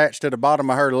had attached to the bottom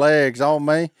of her legs on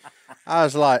me. I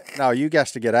was like, "No, you got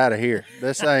to get out of here.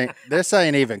 This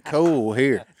ain't even cool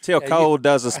here." Till cold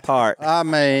does us part. I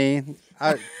mean,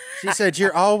 she said,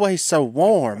 "You're always so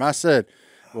warm." I said,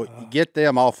 Well, you get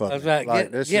them off of That's me. right.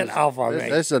 Like, Get off of me.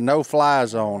 This is a no-fly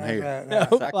zone here.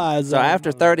 So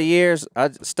after 30 years,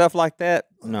 stuff like that,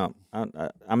 no,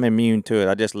 I'm immune to it.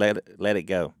 I just let it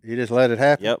go. You just let it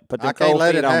happen. Yep, put the I can't cold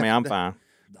let feet it on me. happen. I'm fine.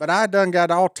 But I done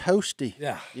got all toasty.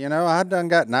 Yeah. You know, I done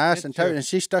got nice and toasty, and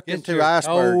she stuck them Get two your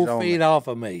icebergs cold on feet me. off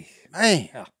of me. Man,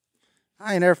 Yeah.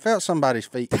 I ain't never felt somebody's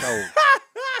feet cold.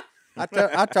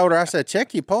 I told her, I said,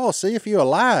 check your pulse, see if you're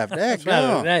alive.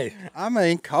 Daggone. Hey, I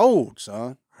mean, cold,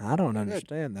 son. I don't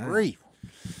understand that. Grief.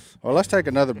 Well, let's take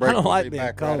another break. don't We'll like be being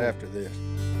back cold. right after this.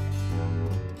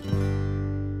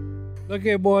 look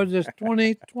here, boys. It's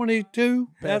 2022.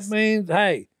 That means,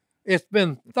 hey, it's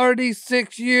been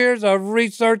 36 years of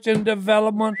research and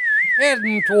development,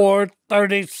 heading toward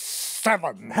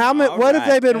 37. How many? What have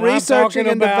they been And I'm researching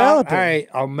talking and about, developing? Hey,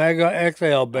 Omega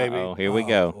XL, baby. Oh, here we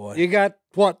go. Boy. You got,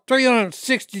 what,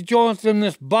 360 joints in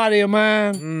this body of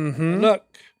mine? Mm-hmm. Look,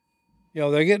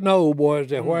 they're getting old, boys.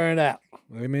 They're wearing out.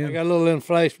 I Amen. got a little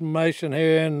inflammation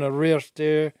here in the wrist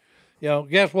here.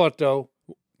 Guess what, though?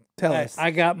 Tell Hey, us.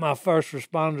 I got my first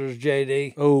responders,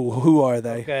 JD. Oh, who are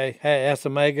they? Okay. Hey, that's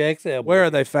Omega XL. Where are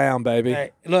they found, baby?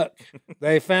 Hey, look,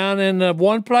 they found in the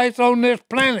one place on this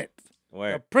planet,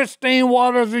 Where? the pristine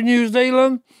waters of New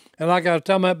Zealand. And like I was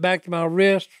talking about, back to my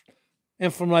wrist,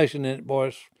 inflammation in it,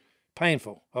 boys.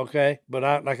 Painful, okay?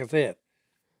 But like I said,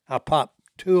 I popped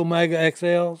 2 Omega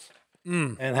XLs.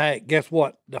 And hey, guess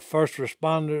what? The first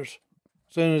responders, as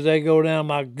soon as they go down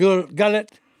my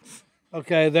gullet,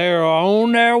 okay, they're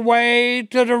on their way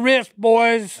to the wrist,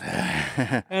 boys.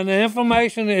 And the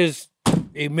inflammation is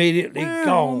immediately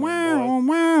gone.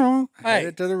 boys. Hey,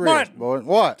 Headed to the wrist, boy.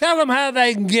 What? tell them how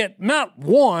they can get not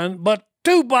 1, but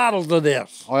 2 bottles of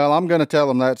this. Well, I'm going to tell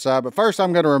them that side, but first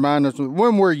I'm going to remind us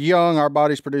when we're young, our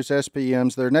bodies produce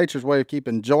SPMs. They're nature's way of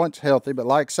keeping joints healthy, but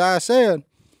like Si said,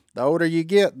 the older you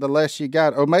get, the less you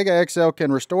got. Omega XL can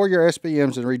restore your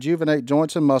SPMs and rejuvenate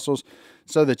joints and muscles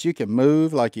so that you can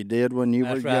move like you did when you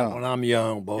That's were right, young. when I'm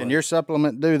young, boy. And your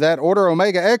supplement do that. Order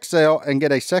Omega XL and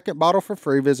get a second bottle for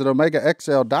free. Visit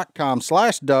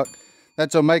OmegaXL.com/duck.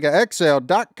 That's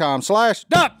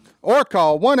OmegaXL.com/duck. Or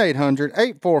call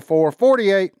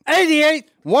 1-800-844-48.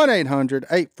 88.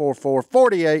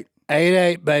 1-800-844-48.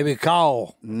 88, baby,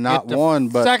 call. Not Get the one,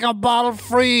 but second bottle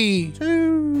free.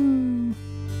 2.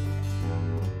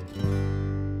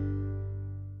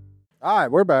 All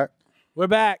right, we're back We're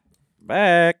back.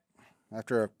 Back.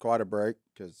 after quite a break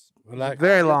because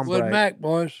Very long With break. Mac,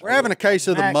 boys. we're having a case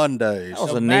of the Back. Mondays. That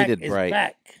was So a Mac needed is break.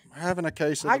 back. We're having a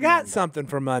case of I the got Mondays. something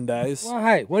for Mondays. Well,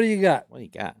 hey, what do you got? What do you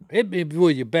got? Hit me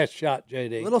with your best shot,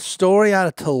 JD. Little story out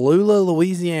of Tallulah,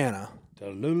 Louisiana.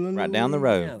 Right down the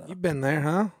road. You've been there,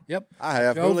 huh? Yep. I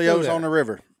have. Go through Julio's that. on the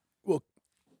river.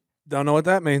 Don't know what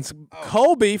that means.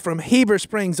 Colby from Heber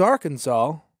Springs,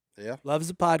 Arkansas, Yeah. loves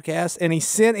the podcast, and he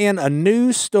sent in a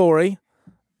news story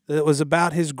that was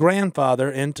about his grandfather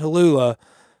in Tallulah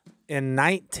in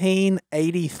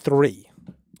 1983.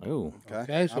 Ooh.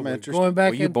 Okay, so I'm we're interested. going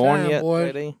back Were you in born time, yet,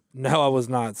 boys. JD? No, I was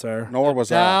not, sir. Nor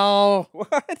was I. Dial.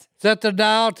 What? Set the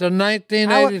dial to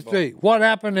 1983. What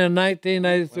happened in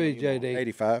 1983, JD,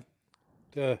 85.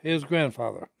 to his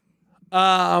grandfather?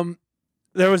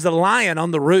 There was a lion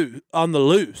on the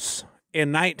loose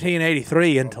in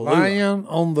 1983 in Tallulah. Lion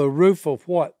on the roof of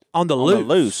what? On the On loose. the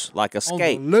loose, like a On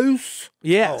skate the loose?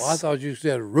 Yes. Oh, I thought you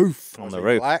said roof. on the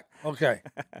roof. Black. Okay.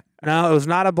 No, it was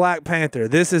not a Black Panther.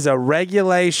 This is a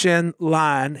regulation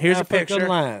lion. Here's a African picture.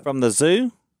 lion. From the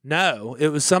zoo? No, it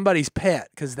was somebody's pet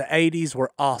because the 80s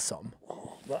were awesome.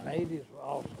 The 80s were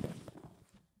awesome.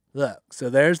 Look, so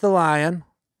there's the lion.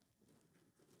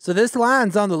 So this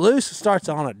lion's on the loose. It starts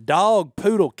on a dog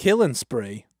poodle killing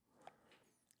spree.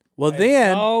 Well,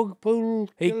 then Dog, poodle.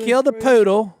 he killing killed a spree.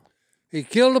 poodle. He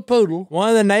killed a poodle. One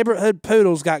of the neighborhood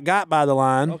poodles got by the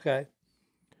lion. Okay.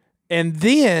 And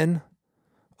then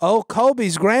old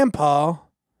Colby's grandpa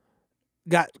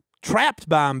got trapped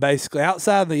by him basically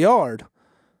outside the yard.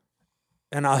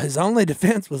 And his only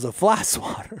defense was a fly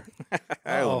swatter.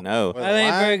 Oh, no. That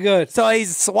ain't very good. So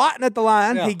he's swatting at the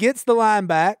lion. Yeah. He gets the lion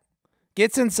back,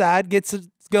 gets inside, gets his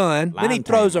gun. Then he Lion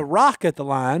throws a tamer. rock at the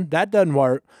lion. That doesn't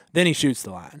work. Then he shoots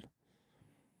the lion.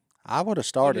 I would have What did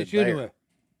started he shoot him there. with?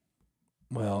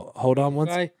 Well, hold on one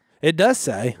second. Okay. It does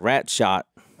say Rat shot.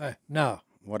 Hey, no.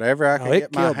 Whatever I No, could it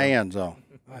get my killed him. hands on.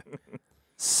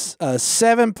 a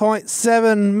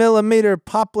 7.7 millimeter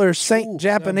Poplar Saint Ooh,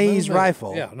 Japanese that movement.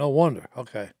 rifle. Yeah, no wonder.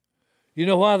 Okay. You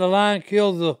know why the lion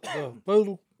killed the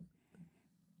poodle?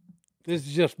 This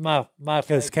is just my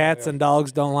Because take cats on and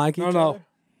dogs don't like each it. other.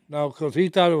 No, because he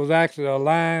thought it was actually a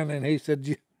lion, and he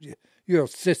said, "You're a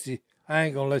sissy. I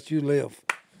ain't gonna let you live."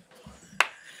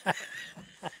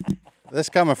 This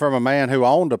coming from a man who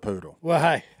owned a poodle Well,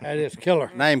 hey, that is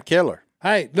killer. named Killer.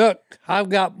 Hey, look, I've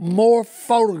got more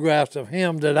photographs of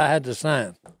him that I had to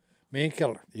sign. Me and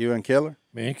Killer. You and Killer?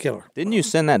 Me and Killer. Didn't you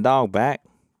send that dog back?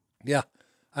 Yeah.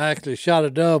 I actually shot a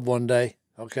dove one day,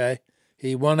 okay?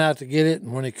 He went out to get it,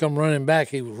 and when he come running back,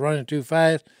 he was running too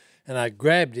fast, and I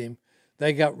grabbed him.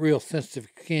 They got real sensitive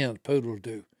skin, poodles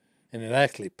do, and it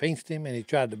actually pinched him, and he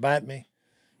tried to bite me.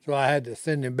 So I had to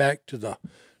send him back to the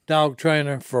dog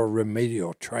trainer for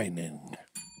remedial training.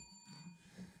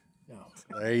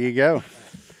 There you go.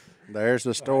 There's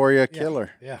the story of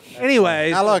Killer. Yeah.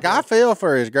 Anyways, Now, look, I feel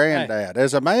for his granddad.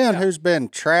 As a man who's been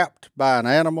trapped by an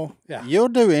animal, you'll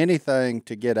do anything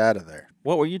to get out of there.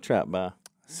 What were you trapped by?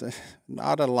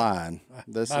 Not a line.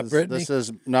 This is Brittany? this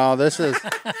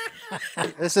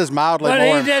is mildly But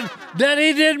more.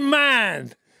 he didn't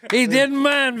mind. He didn't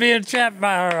mind being trapped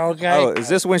by her, okay? Oh, is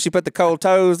this when she put the cold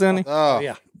toes in him? Oh,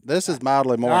 yeah. This is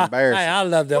mildly more Hey, embarrassing. I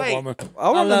love that woman.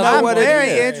 I want to love know I'm what it very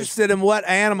is. interested in what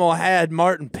animal had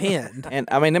Martin pinned. And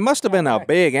I mean, it must have been a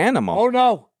big animal. Oh,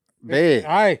 no. Big.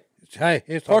 Hey,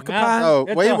 it's Porcupine? a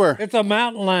mountain. Oh, we were. It's a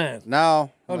mountain lion.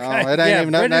 No, Okay. no, it ain't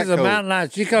even nothing Brittany's that a cool. mountain lion.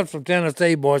 She comes from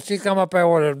Tennessee, boy. She come up there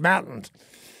with the mountains.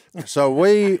 So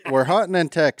we were hunting in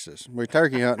Texas. We're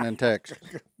turkey hunting in Texas.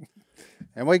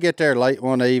 And we get there late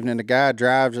one evening. The guy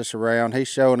drives us around. He's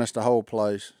showing us the whole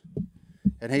place.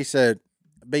 And he said,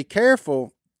 be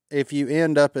careful if you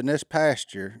end up in this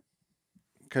pasture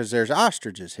because there's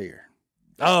ostriches here.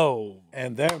 Oh,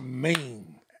 And they're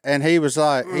mean. And he was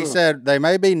like, he said, they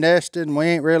may be nesting. We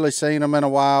ain't really seen them in a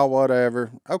while,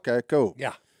 whatever. Okay, cool.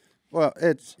 Yeah. Well,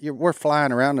 we're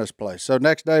flying around this place. So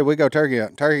next day we go turkey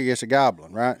hunting. Turkey gets a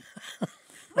goblin, right?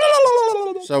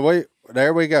 So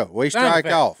there we go. We strike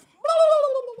effect. off.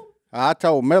 I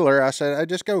told Miller, I said, hey,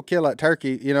 just go kill that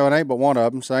turkey. You know, it ain't but one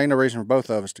of them, so ain't no reason for both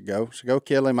of us to go. So go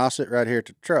kill him. I'll sit right here at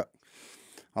the truck.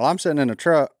 While I'm sitting in the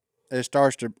truck, it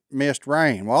starts to mist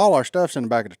rain. Well, all our stuff's in the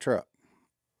back of the truck.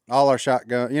 All our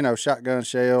shotgun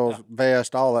shells,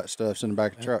 vest, all that stuff's in the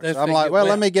back of the truck. This So I'm thing like, get well,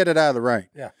 let wet. me get it out of the rain.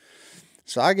 Yeah.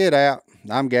 So I get out.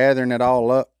 I'm gathering it all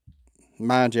up.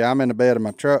 Mind you, I'm in the bed of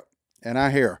my truck, and I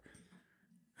hear,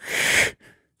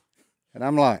 and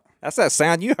I'm like, That's that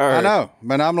sound you heard. I know,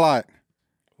 but I'm like,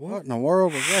 what in the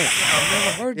world was that? I've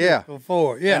never heard Yeah. this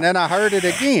before. Yeah. And then I heard it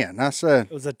again. I said,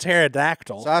 it was a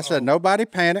pterodactyl. so I said, nobody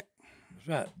panic.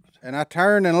 That's right. And I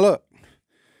turned and looked,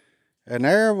 and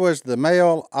there was the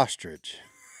male ostrich.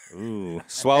 Ooh,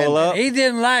 swallow up. He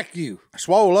didn't like you.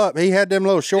 Swole up. He had them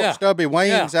little short, Yeah. stubby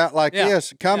wings Yeah. out like Yeah.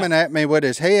 this, coming at me with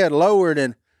his head lowered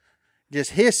and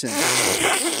just hissing.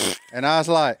 And I was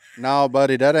like, no,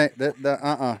 buddy, that ain't,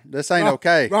 this ain't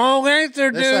okay. Wrong answer,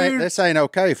 dude. This ain't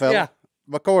okay, fella. Yeah.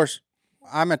 Of course,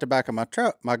 I'm at the back of my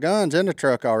truck. My gun's in the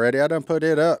truck already. I done put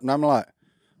it up, and I'm like,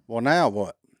 well, now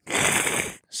what?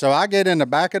 So I get in the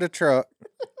back of the truck.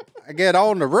 I get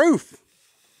on the roof.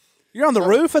 You're on the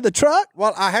roof of the truck?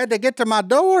 Well, I had to get to my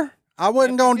door. I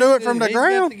wasn't going to do it from the He got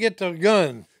ground. to get the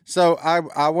gun. So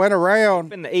I went around,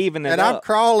 Been to even it and I'm up.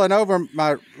 crawling over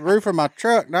my roof of my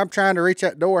truck, and I'm trying to reach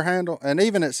that door handle. And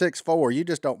even at 6'4", you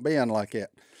just don't bend like that.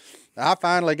 I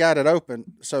finally got it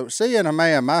open. So seeing a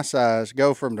man my size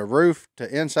go from the roof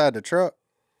to inside the truck,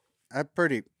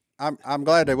 I'm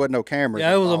glad there wasn't no cameras.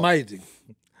 Yeah, it was involved. amazing.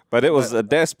 But it was a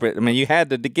desperate. I mean, you had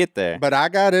to get there. But I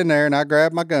got in there and I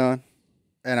grabbed my gun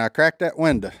and I cracked that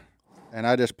window and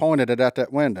I just pointed it out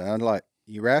that window. I'm like,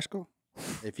 you rascal,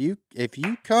 if you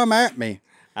come at me,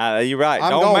 You're right.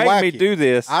 I'm Don't gonna make whack me you. do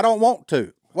this. I don't want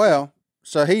to. Well,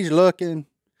 so he's looking,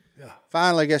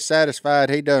 finally gets satisfied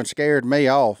he done scared me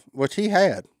off, which he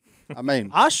had. I mean,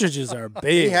 Ostriches are he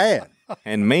big. had.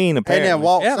 And mean, apparently. And then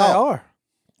walks Yeah, they off. are.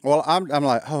 Well, I'm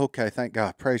like, oh, okay, thank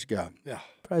God, praise God. Yeah.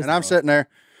 Praise And I'm the sitting there,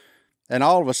 and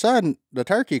all of a sudden, the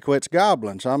turkey quits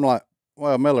gobbling. So I'm like,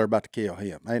 well, Miller about to kill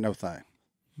him. Ain't no thing.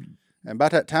 And by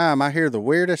that time, I hear the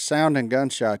weirdest sounding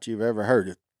gunshot you've ever heard.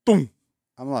 It's boom.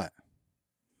 I'm like,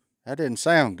 that didn't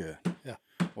sound good. Yeah.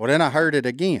 Well, then I heard it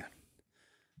again.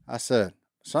 I said,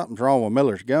 something's wrong with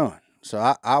Miller's gun. So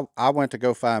I went to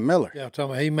go find Miller. Yeah, I'm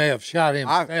talking about he may have shot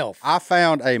himself. I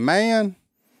found a man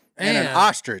and an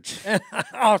ostrich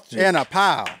Ostrich. in a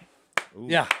pile.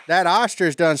 Yeah. That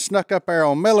ostrich done snuck up there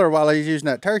on Miller while he's using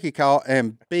that turkey call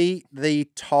and beat the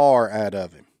tar out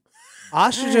of him.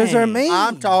 Ostriches are mean.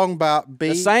 I'm talking about beat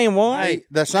the same one. Hey,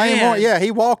 the same and- one. Yeah,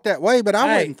 he walked that way, but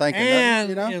I wasn't thinking and that,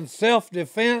 you know. in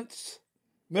self-defense,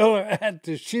 Miller had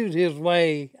to shoot his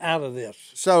way out of this.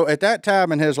 So at that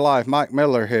time in his life, Mike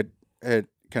Miller had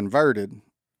converted,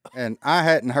 and I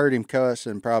hadn't heard him cuss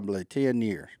in probably 10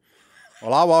 years.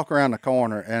 Well, I walk around the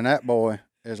corner, and that boy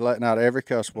is letting out every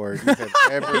cuss word you have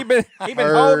ever He been holding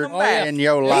heard them back. in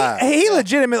your life. He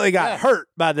legitimately got hurt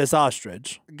by this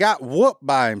ostrich. Got whooped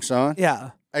by him, son.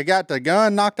 Yeah. They got the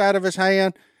gun knocked out of his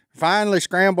hand, finally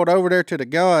scrambled over there to the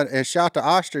gun and shot the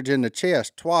ostrich in the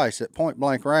chest twice at point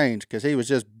blank range because he was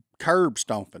just curb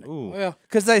stomping it. Ooh. Well,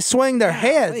 Because they swing their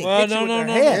heads. well,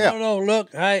 no.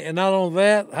 Look, hey, and not on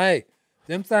that, hey,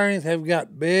 them things have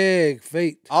got big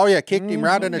feet. Oh, yeah, kicked him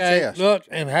right in the Okay, chest. look,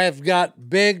 and have got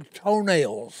big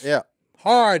toenails. Yeah.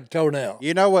 Hard toenails.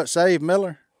 You know what saved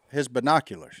Miller? His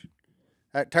binoculars.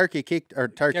 That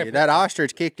that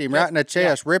ostrich kicked him right in the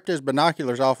chest, ripped his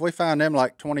binoculars off. We found them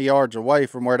like 20 yards away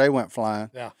from where they went flying.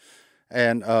 Yeah.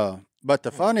 And but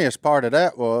the funniest part of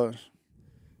that was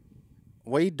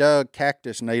we dug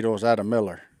cactus needles out of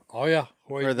Miller Oh, yeah.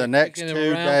 for the next 2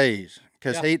 days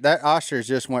because that ostrich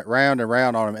just went round and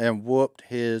round on him and whooped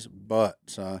his butt,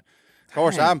 son. Of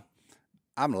course, I'm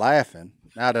laughing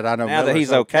now that I know Now that Miller's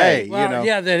he's okay. Well, you know.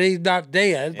 yeah, that he's not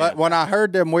dead. But when I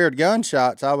heard them weird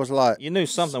gunshots, I was like, You knew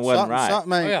something wasn't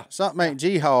right. Something ain't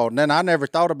jihad. And then I never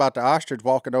thought about the ostrich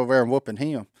walking over there and whooping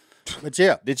him. But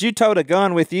yeah. Did you tote a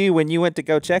gun with you when you went to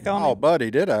go check on Oh, him?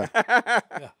 buddy, did I?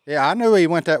 Yeah, I knew he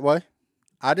went that way.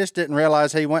 I just didn't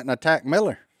realize he went and attacked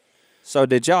Miller. So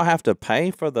did y'all have to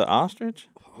pay for the ostrich?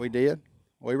 We did.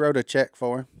 We wrote a check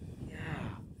for him.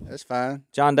 That's fine.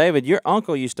 John David, your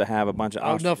uncle used to have a bunch of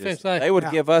Oh, no, ostriches. say. They would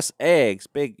give us eggs,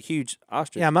 big, huge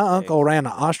ostrich. Yeah, my eggs. uncle ran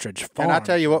an ostrich farm. And I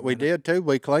tell you what we did, too.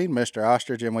 We cleaned Mr.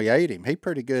 Ostrich and we ate him. He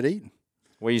pretty good eating.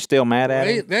 Were you still mad at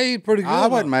him? They eat pretty good. I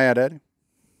wasn't mad at him.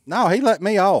 No, he let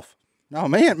me off. No,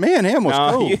 me and him was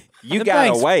No, cool. you got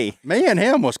Thanks. away. Me and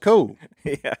him was cool.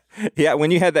 Yeah.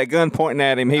 When you had that gun pointing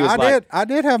at him, he was I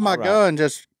did have my gun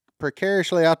just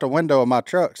precariously out the window of my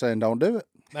truck saying, don't do it.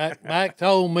 Mac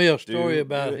told me a story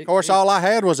about it. Of course, all I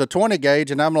had was a 20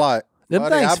 gauge, and I'm like, Them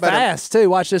buddy, things fast, too.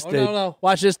 Watch this Oh, dude. no.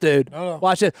 Watch this dude. No.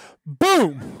 Watch it.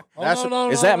 Boom.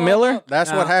 Is that Miller?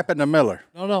 That's what happened to Miller.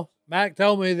 No. Mac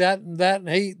told me that, and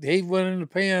he went in the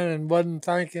pen and wasn't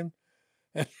thinking.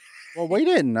 Well, we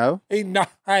didn't know. He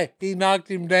knocked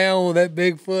him down with that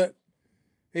big foot.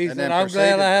 He And said, then "I'm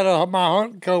glad proceeded- I had my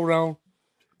hunting coat on."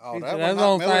 Oh, He that said, would "That's the knock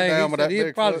only Miller thing." down He with said that he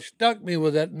big probably foot. stuck me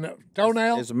with that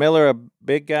toenail. Is Miller a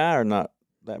big guy or not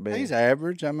that big? He's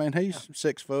average. I mean, he's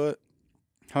 6 foot,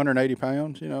 180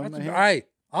 pounds. You know, I mean, Hey,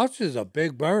 ostrich is a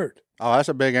big bird. oh, that's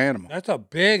a big animal. That's a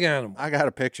big animal. I got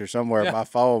a picture somewhere of my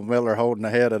phone, Miller holding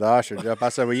the head of the ostrich up. I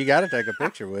said, well, you got to take a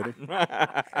picture with him.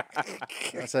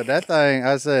 I said, that thing,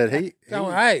 I said,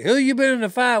 Hey, who you been in a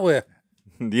fight with?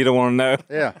 You don't want to know.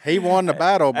 yeah, he won the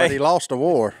battle, but he lost the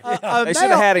war. They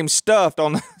should have had him stuffed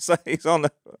on the. So he's on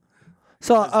the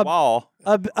So wall.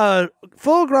 a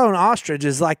full-grown ostrich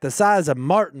is like the size of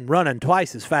Martin running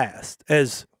twice as fast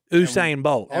as Usain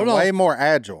Bolt. And way more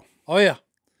agile. Oh yeah.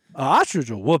 An ostrich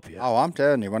will whoop you. Oh, I'm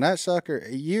telling you, when that sucker,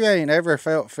 you ain't ever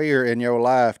felt fear in your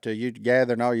life till you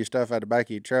gathering all your stuff out the back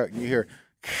of your truck and you hear,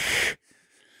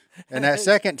 and that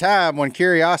second time when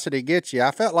curiosity gets you,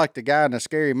 I felt like the guy in the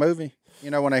scary movie. You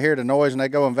know, when they hear the noise and they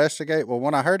go investigate. Well,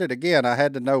 when I heard it again, I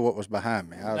had to know what was behind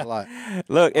me. I was like,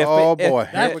 Look, oh boy,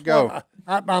 here we go.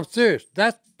 I'm serious.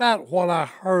 That's about what I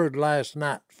heard last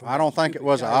night. I don't think it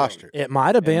was an ostrich. It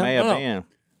might have It been. may have No. been.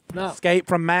 No, Escape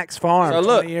from Mac's farm So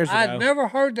look, 20 years ago. I'd never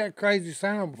heard that crazy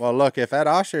sound before. Well, look, if that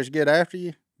ostrich get after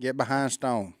you, get behind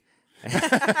stone.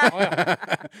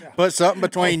 Put something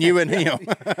between you and him.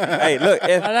 Hey, look,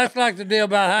 if, That's like the deal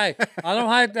about, hey, I don't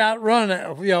have to outrun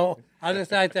it, I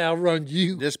just have to outrun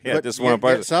you. Just Yeah, put, just one get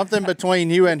person. something between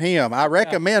you and him. I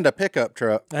recommend a pickup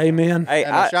truck. Amen. hey,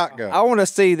 and a shotgun. I want to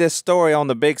see this story on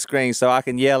the big screen so I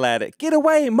can yell at it. Get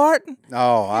away, Martin!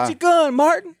 Oh, Get your gun,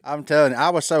 Martin! I'm telling you, I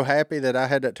was so happy that I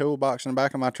had that toolbox in the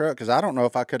back of my truck because I don't know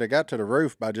if I could have got to the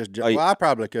roof by just. Well, I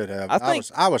probably could have.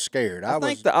 I was scared. I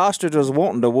think the ostrich was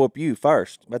wanting to whoop you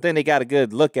first, but then he got a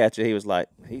good look at you. He was like,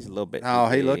 he's a little bit. No,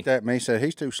 too he big. looked at me and said,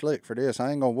 he's too slick for this. I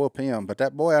ain't going to whoop him. But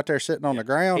that boy out there sitting on the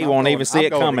ground, He won't even see it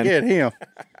coming. Get him.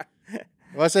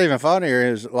 What's even funnier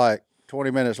is like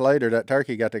 20 minutes later, that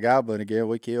turkey got the gobbling again.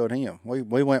 We killed him. We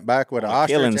went back with an a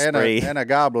killing ostrich spree. and a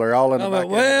gobbler all in the back.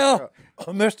 Well,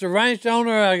 Mr. Ranch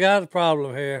Owner, I got a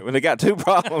problem here. When they got two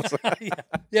problems.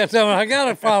 Yeah, tell me, I got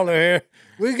a problem here.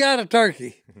 We got a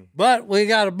turkey, but we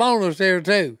got a bonus here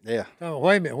too. Yeah. Oh,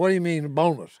 wait a minute, what do you mean a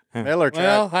bonus? Miller tried.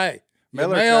 Well, hey,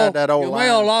 Miller tried that old your line.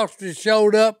 male ostrich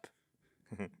showed up,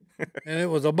 and it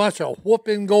was a bunch of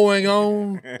whooping going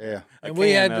on, Yeah. and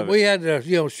we had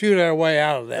to shoot our way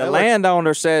out of that. The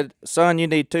landowner said, son, you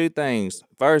need two things.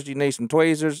 First, you need some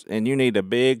tweezers, and you need a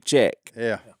big check.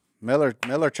 Yeah. Miller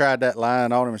tried that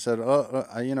line on him and said,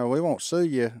 we won't sue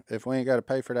you if we ain't got to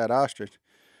pay for that ostrich.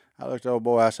 I looked at the old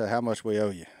boy. I said, "How much we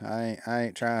owe you? I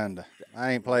ain't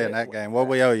playing that game. What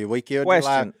we owe you? We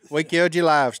killed your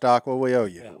livestock. What we owe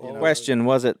you?" You know? Question: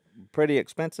 was it pretty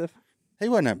expensive? He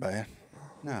wasn't that bad.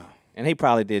 No. And he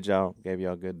probably gave y'all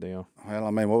a good deal. Well,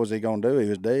 I mean, what was he gonna do? He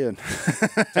was dead.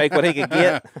 Take what he could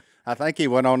get. I think he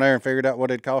went on there and figured out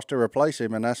what it cost to replace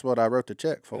him, and that's what I wrote the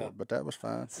check for. Yeah. But that was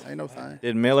fine. Ain't no thing.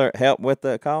 Did Miller help with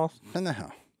the cost?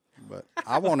 No. But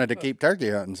I wanted to keep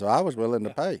turkey hunting, so I was willing to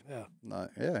pay. Yeah.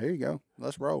 Like, yeah, here you go.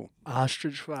 Let's roll.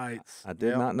 Ostrich fights. I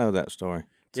did not know that story.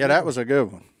 Yeah, that was a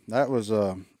good one. That was,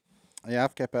 yeah,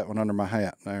 I've kept that one under my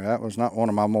hat. Now, that was not one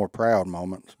of my more proud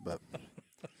moments, but.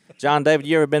 John David,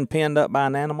 you ever been pinned up by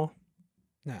an animal?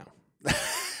 No.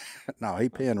 No, he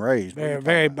pen raised.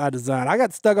 Very by design. I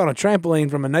got stuck on a trampoline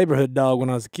from a neighborhood dog when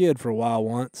I was a kid for a while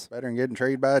once. Better than getting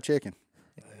treed by a chicken.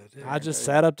 I just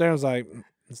sat up there and was like,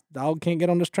 this dog can't get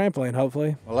on this trampoline,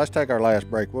 hopefully. Well, let's take our last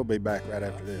break. We'll be back right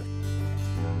after this.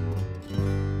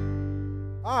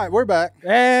 All right, we're back.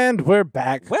 And we're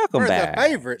back. Welcome back. The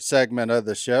favorite segment of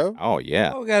the show. Oh,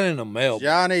 yeah. We got in the mail.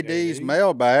 Johnny D's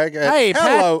mailbag at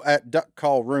at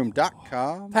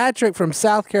duckcallroom.com. Patrick from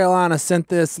South Carolina sent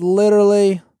this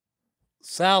literally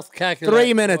South Carolina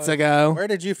 3 minutes ago. Where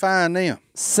did you find them?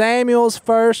 Samuel's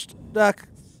first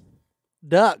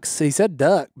ducks. He said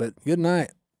duck, but good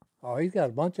night. Oh, he's got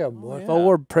a bunch of them, boy. Yeah.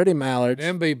 4 pretty mallards.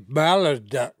 Them be mallard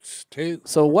ducks, too.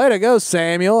 So way to go,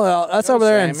 Samuel. That's over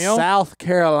there in South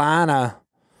Carolina.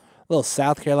 Little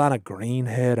South Carolina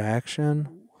greenhead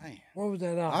action. Man, where was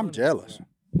that out? I'm jealous.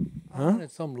 Huh?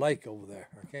 It's some lake over there.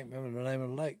 I can't remember the name of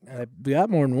the lake now. They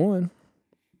got more than one.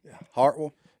 Yeah.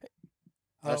 Hartwell?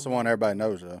 That's the one everybody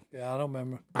knows of. Yeah, I don't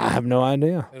remember. I have no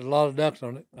idea. There's a lot of ducks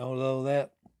on it. I don't know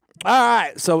that. All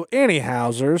right. So,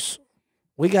 anyhowsers,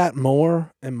 we got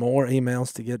more and more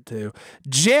emails to get to.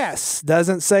 Jess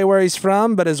doesn't say where he's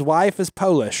from, but his wife is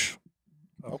Polish.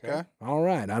 Okay. All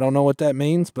right. I don't know what that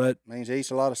means, but means he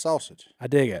eats a lot of sausage. I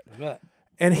dig it. Right.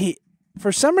 And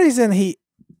for some reason, he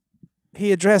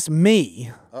addressed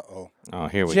me. Uh-oh. Oh,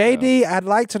 here we JD, I'd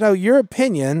like to know your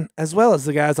opinion, as well as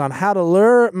the guys, on how to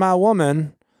lure my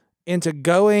woman into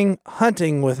going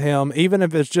hunting with him, even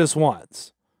if it's just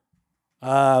once.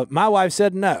 My wife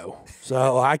said no,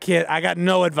 so I got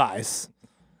no advice.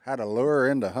 How to lure her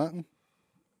into hunting?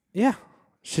 Yeah.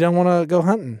 She don't want to go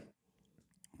hunting.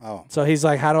 Oh. So he's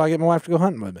like, how do I get my wife to go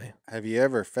hunting with me? Have you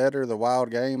ever fed her the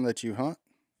wild game that you hunt?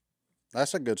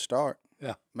 That's a good start.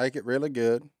 Yeah. Make it really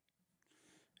good.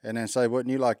 And then say,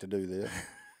 wouldn't you like to do this?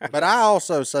 But I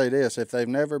also say this, if they have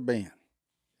never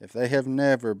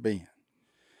been,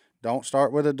 don't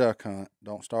start with a duck hunt.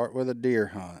 Don't start with a deer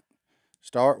hunt.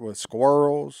 Start with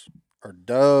squirrels or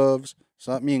doves,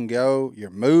 something you can go.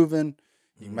 You're moving.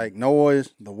 You make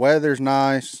noise. The weather's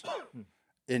nice.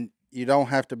 And you don't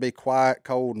have to be quiet,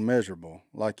 cold, and miserable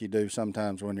like you do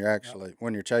sometimes when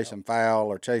you're chasing fowl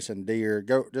or chasing deer.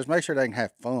 Just make sure they can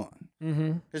have fun.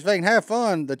 Mm-hmm. Because if they can have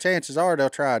fun, the chances are they'll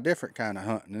try a different kind of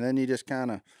hunting. And then you just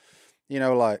kind of,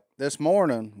 like this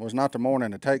morning was not the morning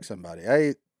to take somebody.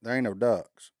 A, there ain't no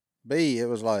ducks. B, it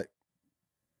was like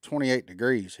 28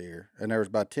 degrees here, and there was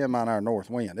about 10-mile-an-hour north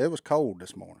wind. It was cold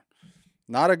this morning.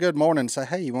 Not a good morning to say,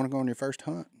 hey, you want to go on your first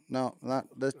hunt? No,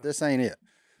 this ain't it.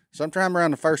 Sometime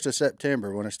around the 1st of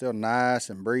September, when it's still nice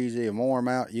and breezy and warm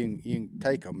out, you can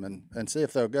take them and see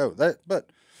if they'll go. But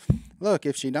look,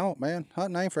 if she don't, man,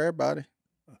 hunting ain't for everybody.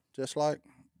 Just like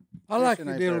I like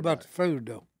the deal about the food,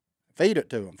 though. Feed it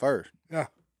to them first. Yeah.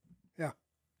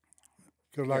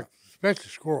 Because, especially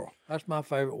squirrel. That's my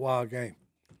favorite wild game.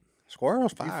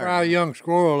 Squirrel's fire. You fry a young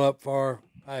squirrel up for,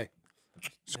 hey.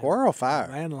 Squirrel fire.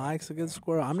 Man likes a good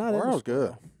squirrel. I'm not Squirrel's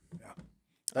good.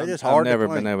 They just I've hard never to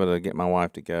clean. been able to get my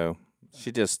wife to go.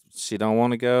 She don't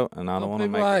want to go, and I don't want to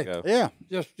make her go. Yeah.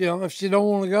 Just, if she don't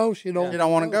want to go, she don't. You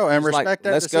don't want to go. And Just respect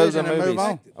that let's go to decision the and move movies.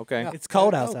 on. Okay. It's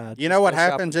cold outside. You know what go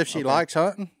happens shopping. if she likes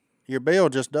hunting? Your bill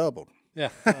just doubled. Yeah.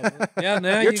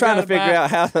 Now You're trying to figure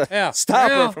out how to stop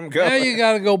her from going. Now you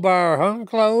got to go buy her hunting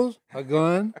clothes, a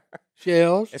gun,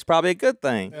 shells. It's probably a good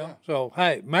thing. Yeah. So,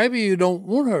 hey, maybe you don't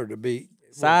want her to be.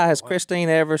 Si, has Christine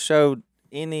ever showed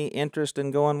any interest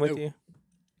in going with you?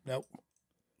 Nope.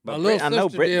 But My little I know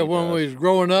sister Brittany did when does. we was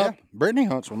growing up. Yeah. Brittany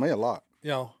hunts with me a lot.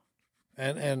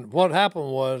 And what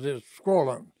happened was it was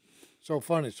squirrel hunting. So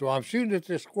funny. So I'm shooting at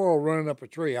this squirrel running up a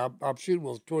tree. I'm shooting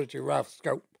with a 22 rifle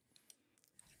scope.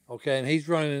 Okay, and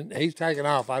he's taking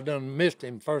off. I done missed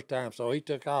him first time, so he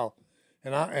took off.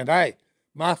 And hey,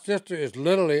 my sister is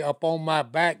literally up on my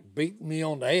back beating me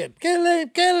on the head. Kill him,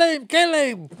 kill him, kill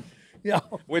him.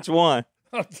 Which one?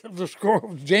 The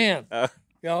squirrel, Jan.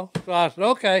 So I said,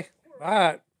 okay, all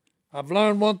right. I've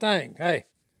learned one thing. Hey,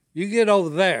 you get over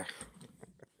there.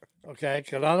 Okay,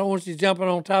 because I don't want you jumping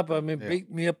on top of me and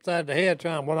beating me upside the head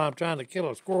when I'm trying to kill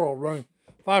a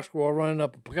fox squirrel running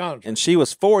up a pecan tree. And she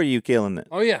was for you killing it.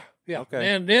 Oh, yeah, yeah. Okay.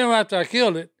 And then after I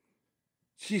killed it,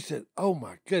 she said, oh,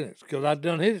 my goodness, because I'd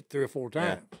done hit it 3 or 4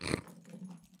 times. Yeah.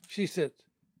 She said,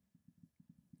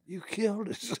 you killed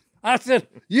it? I said,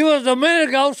 you was a minute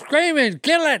ago screaming,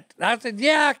 kill it. I said,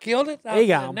 yeah, I killed it. I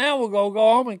said, now we're going to go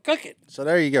home and cook it. So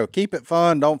there you go. Keep it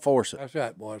fun. Don't force it. That's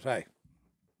right, boys. Hey.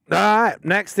 All right,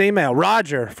 next email.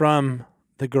 Roger from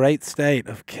the great state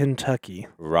of Kentucky.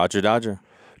 Roger Dodger.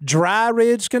 Dry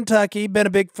Ridge, Kentucky. Been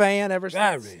a big fan ever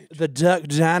since the Duck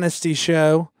Dynasty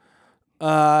show.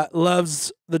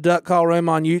 Loves the Duck Call Room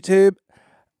on YouTube.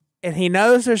 And he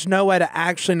knows there's no way to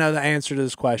actually know the answer to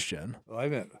this question. Wait a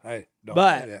minute. Hey, don't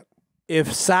but say that.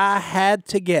 If Si had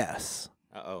to guess,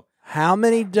 how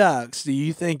many ducks do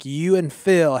you think you and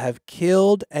Phil have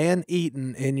killed and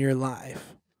eaten in your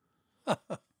life?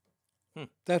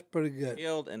 That's pretty good.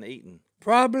 Killed and eaten.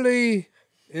 Probably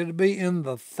it'd be in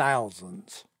the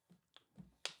thousands.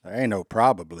 There ain't no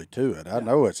probably to it. I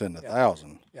know it's in the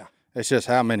thousand. Yeah. It's just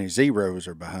how many zeros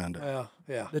are behind it.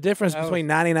 Yeah. The difference between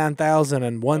 99,000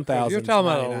 and 1,000. You're talking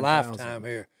about a lifetime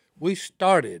here. We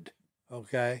started,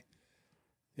 okay,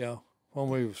 when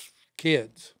we was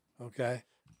kids, okay.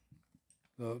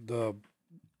 The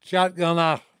shotgun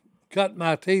I cut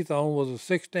my teeth on was a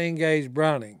 16-gauge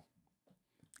Browning.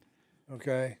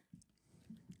 Okay.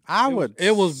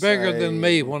 It was bigger than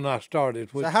me when I started.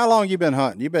 So how long you been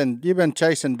hunting? You've been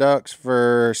chasing ducks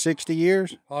for 60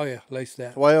 years? Oh yeah, at least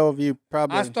that. 12 you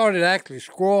probably. I started actually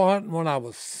squirrel hunting when I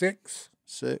was 6.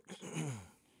 6.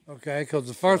 Okay, because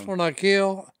the first one I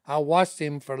killed, I watched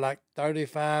him for like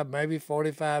 35, maybe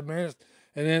 45 minutes,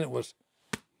 and then it was,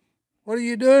 "What are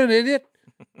you doing, idiot?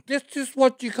 This just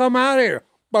what you come out here."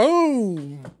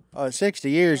 Boom. At 60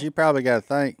 years, you probably got to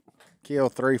think.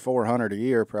 Kill 300-400 a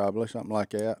year, probably something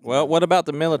like that. Well, what about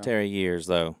the military years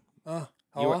though? I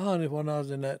hunted when I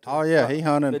was in that. Oh yeah, he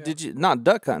hunted. But did you not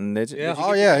duck hunting? Did you? Yeah.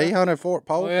 Did you He hunted Fort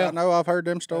Polk. Oh, yeah. I know. I've heard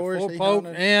them stories. Fort Polk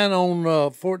and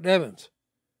on Fort Devens.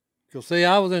 Because see,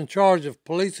 I was in charge of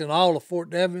policing all of Fort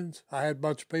Devens. I had a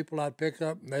bunch of people I'd pick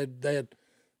up, and they'd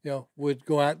we'd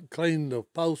go out and clean the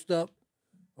post up.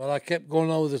 Well, I kept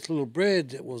going over this little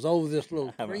bridge. It was over this little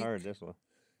I haven't creek. heard this one.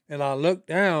 And I looked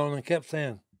down and kept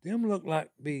saying, them look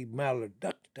like be mallard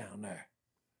ducks down there.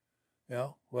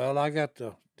 Well, I got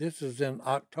this is in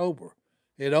October.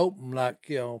 It opened like,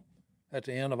 at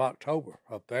the end of October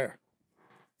up there.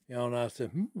 And I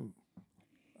said,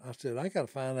 I got to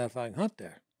find out if I can hunt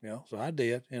there. So I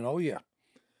did, and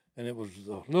and it was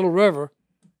a little river,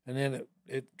 and then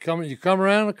you come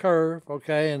around a curve,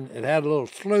 okay, and it had a little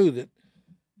slough that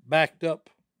backed up,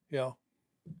 and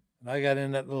I got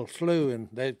in that little slough, and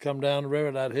they'd come down the river,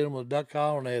 and I'd hit them with a duck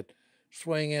call, and they'd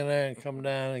swing in there and come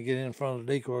down and get in front of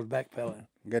the decoys backpedaling.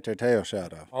 Get their tail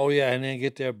shot off. Oh yeah, and then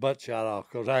get their butt shot off,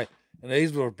 and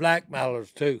these were black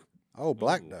mallards too. Oh,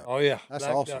 black duck. Oh yeah, That's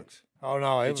black awesome. ducks. Oh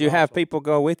no, Did you have people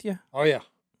go with you? Oh yeah.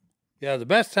 Yeah, the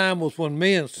best time was when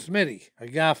me and Smitty, a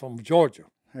guy from Georgia.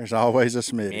 There's always a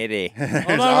Smitty. Eddie.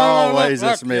 There's always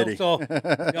a Smitty.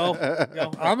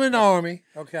 I'm in the Army,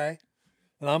 okay,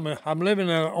 and I'm living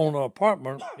on an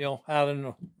apartment, out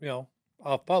in the,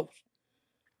 off post.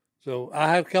 So I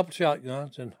had a couple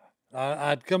shotguns, and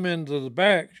I'd come into the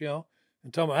barracks, and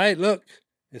tell me, hey, look,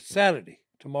 it's Saturday,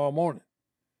 tomorrow morning.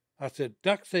 I said,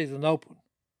 duck season open.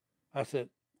 I said,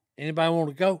 anybody want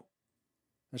to go?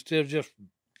 Instead of just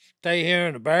stay here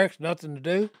in the barracks, nothing to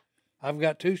do. I've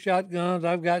got 2 shotguns.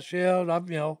 I've got shells.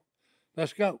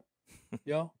 Let's go.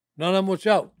 None of them will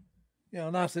show.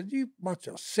 And I said, you bunch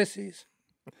of sissies.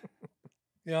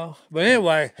 But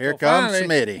anyway. Here comes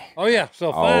Smitty. Oh, yeah.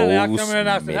 So finally I come Oh, in and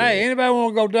I said, Smitty. hey, anybody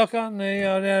want to go duck hunting?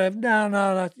 And,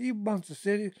 no, you bunch of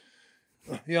sissies.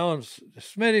 And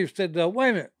Smitty said, wait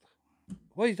a minute.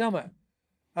 What are you talking about?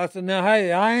 I said, now,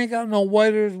 hey, I ain't got no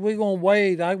waders. We're going to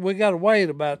wade. We got to wade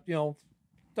about,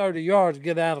 30 yards to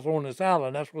get out on this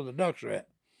island. That's where the ducks are at.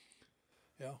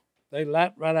 They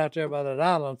lap right out there by that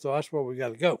island, so that's where we got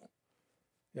to go.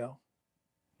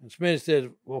 And Smitty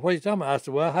said, well, what are you talking about? I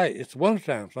said, well, hey, it's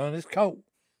wintertime, son. It's cold.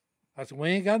 I said, we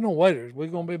ain't got no waders. We're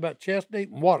going to be about chest deep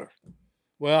in water.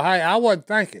 Well, hey, I wasn't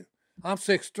thinking. I'm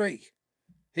 6'3".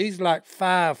 He's like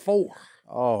 5'4".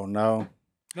 Oh, no.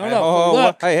 No, so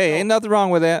look. Hey, ain't nothing wrong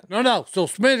with that. No. So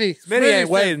Smitty Smitty ain't said,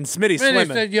 waiting. Smitty's Smitty swimming.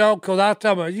 said, because I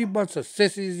tell me, you bunch of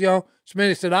sissies,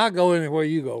 Smitty said, I'll go anywhere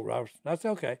you go, Robert. That's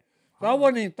okay. So I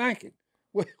wasn't even thinking.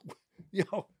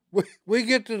 We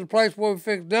get to the place where we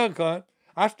fix duck hunt.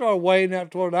 I started wading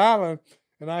out toward the island,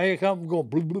 and I hear something going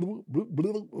bloop, bloop, bloop,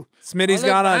 bloop, bloop. Smitty's I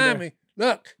look gone behind under. me.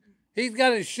 Look, he's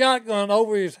got his shotgun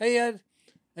over his head,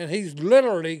 and he's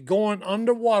literally going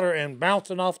underwater and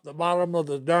bouncing off the bottom of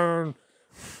the darn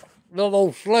little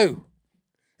old slough.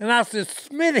 And I said,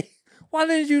 Smitty, why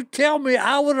didn't you tell me?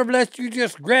 I would have let you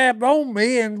just grab on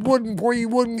me and where you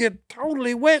wouldn't get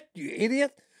totally wet, you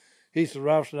idiot. He said,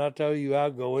 Robertson, I tell you,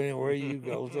 I'll go anywhere you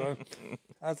go, son.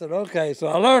 I said, okay. So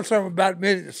I learned something about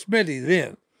Smitty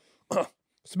then.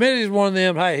 Smitty's one of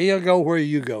them, hey, he'll go where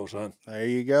you go, son. There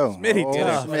you go. Smitty did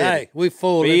it. Hey, we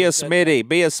full. Be a Smitty.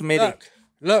 Be a Smitty.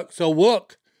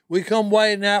 Look, we come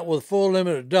wading out with full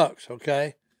limit of ducks,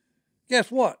 okay? Guess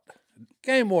what?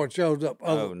 Game warden shows up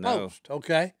on the post,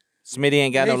 okay? Smitty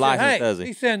ain't got no license, does he?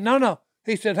 He said, no.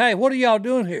 He said, hey, what are y'all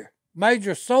doing here?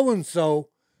 Major so-and-so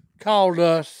called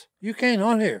us. You can't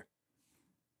hunt here.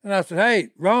 And I said, hey,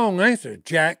 wrong answer,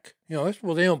 Jack. You know, it's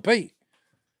with MP.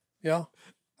 You know,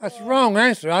 that's the wrong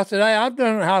answer. I said, hey, I've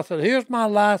done it. I said, here's my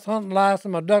license, hunting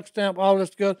license, my duck stamp, all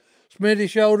this good. Smitty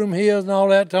showed him his and all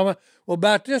that. Told me, well,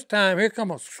 about this time, here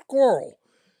come a squirrel.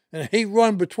 And he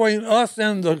run between us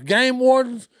and the game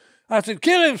wardens. I said,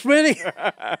 kill him,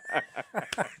 Smitty.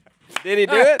 Did he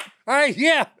do it? Hey,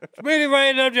 yeah. Smitty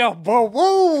ran up there,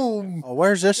 boom. Oh,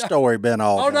 where's this story been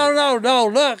all day? No.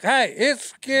 Look, hey, it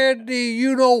scared the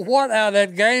you-know-what out of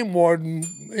that game warden,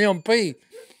 MP.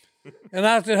 And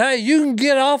I said, hey, you can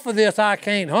get off of this. I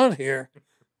can't hunt here.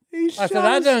 I said,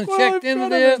 I done checked into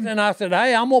this, and I said,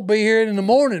 hey, I'm going to be here in the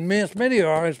morning. Me and Smitty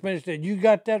are. And Smitty said, you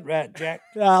got that right, Jack.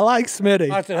 I like Smitty.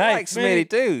 I said, hey, I like Smitty,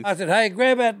 too. I said, hey,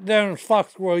 grab that darn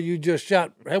fox squirrel you just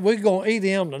shot. Hey, we're going to eat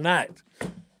him tonight.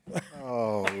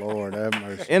 Oh, Lord, have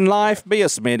mercy. In life, be a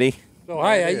Smitty. So,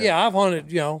 hey, yeah, I've hunted,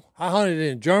 you know, I hunted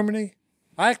in Germany.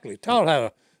 I actually taught how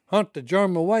to hunt the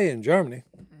German way in Germany.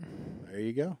 There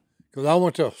you go. Because I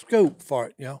went to a scoop for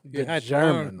it, you know. You The had to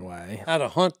German learn way. how to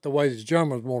hunt the way the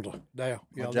Germans want to.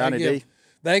 You know, Johnny D.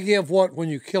 They give when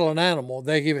you kill an animal,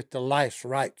 they give it the last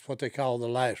rites, what they call the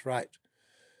last rites.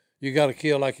 You got to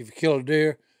kill, like if you kill a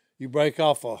deer, you break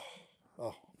off a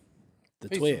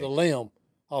piece twig. of the limb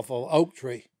off of an oak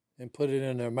tree and put it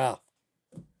in their mouth.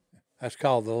 That's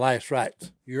called the last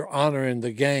rites. You're honoring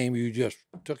the game you just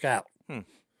took out.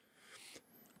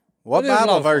 What It is a lot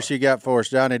Bible of verse you got for us,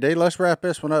 Johnny D? Let's wrap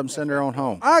this one up and send her on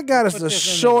home. I got us Put a this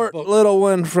in the short book. little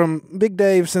one from Big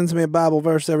Dave. Sends me a Bible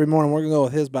verse every morning. We're going to go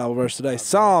with his Bible verse today.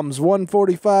 Psalms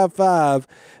 145:5.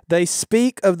 They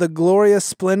speak of the glorious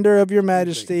splendor of your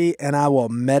majesty, and I will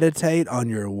meditate on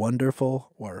your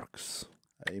wonderful works.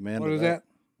 Amen. What to is that?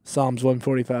 Psalms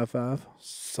 145:5.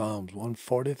 Psalms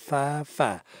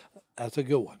 145:5. That's a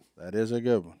good one. That is a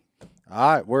good one.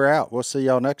 All right, we're out. We'll see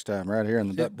y'all next time right here in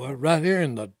the duck. We're right here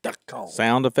in the duck call.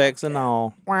 Sound effects and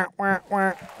all.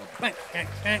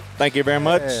 Thank you very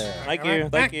much. Yeah.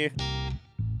 Thank you.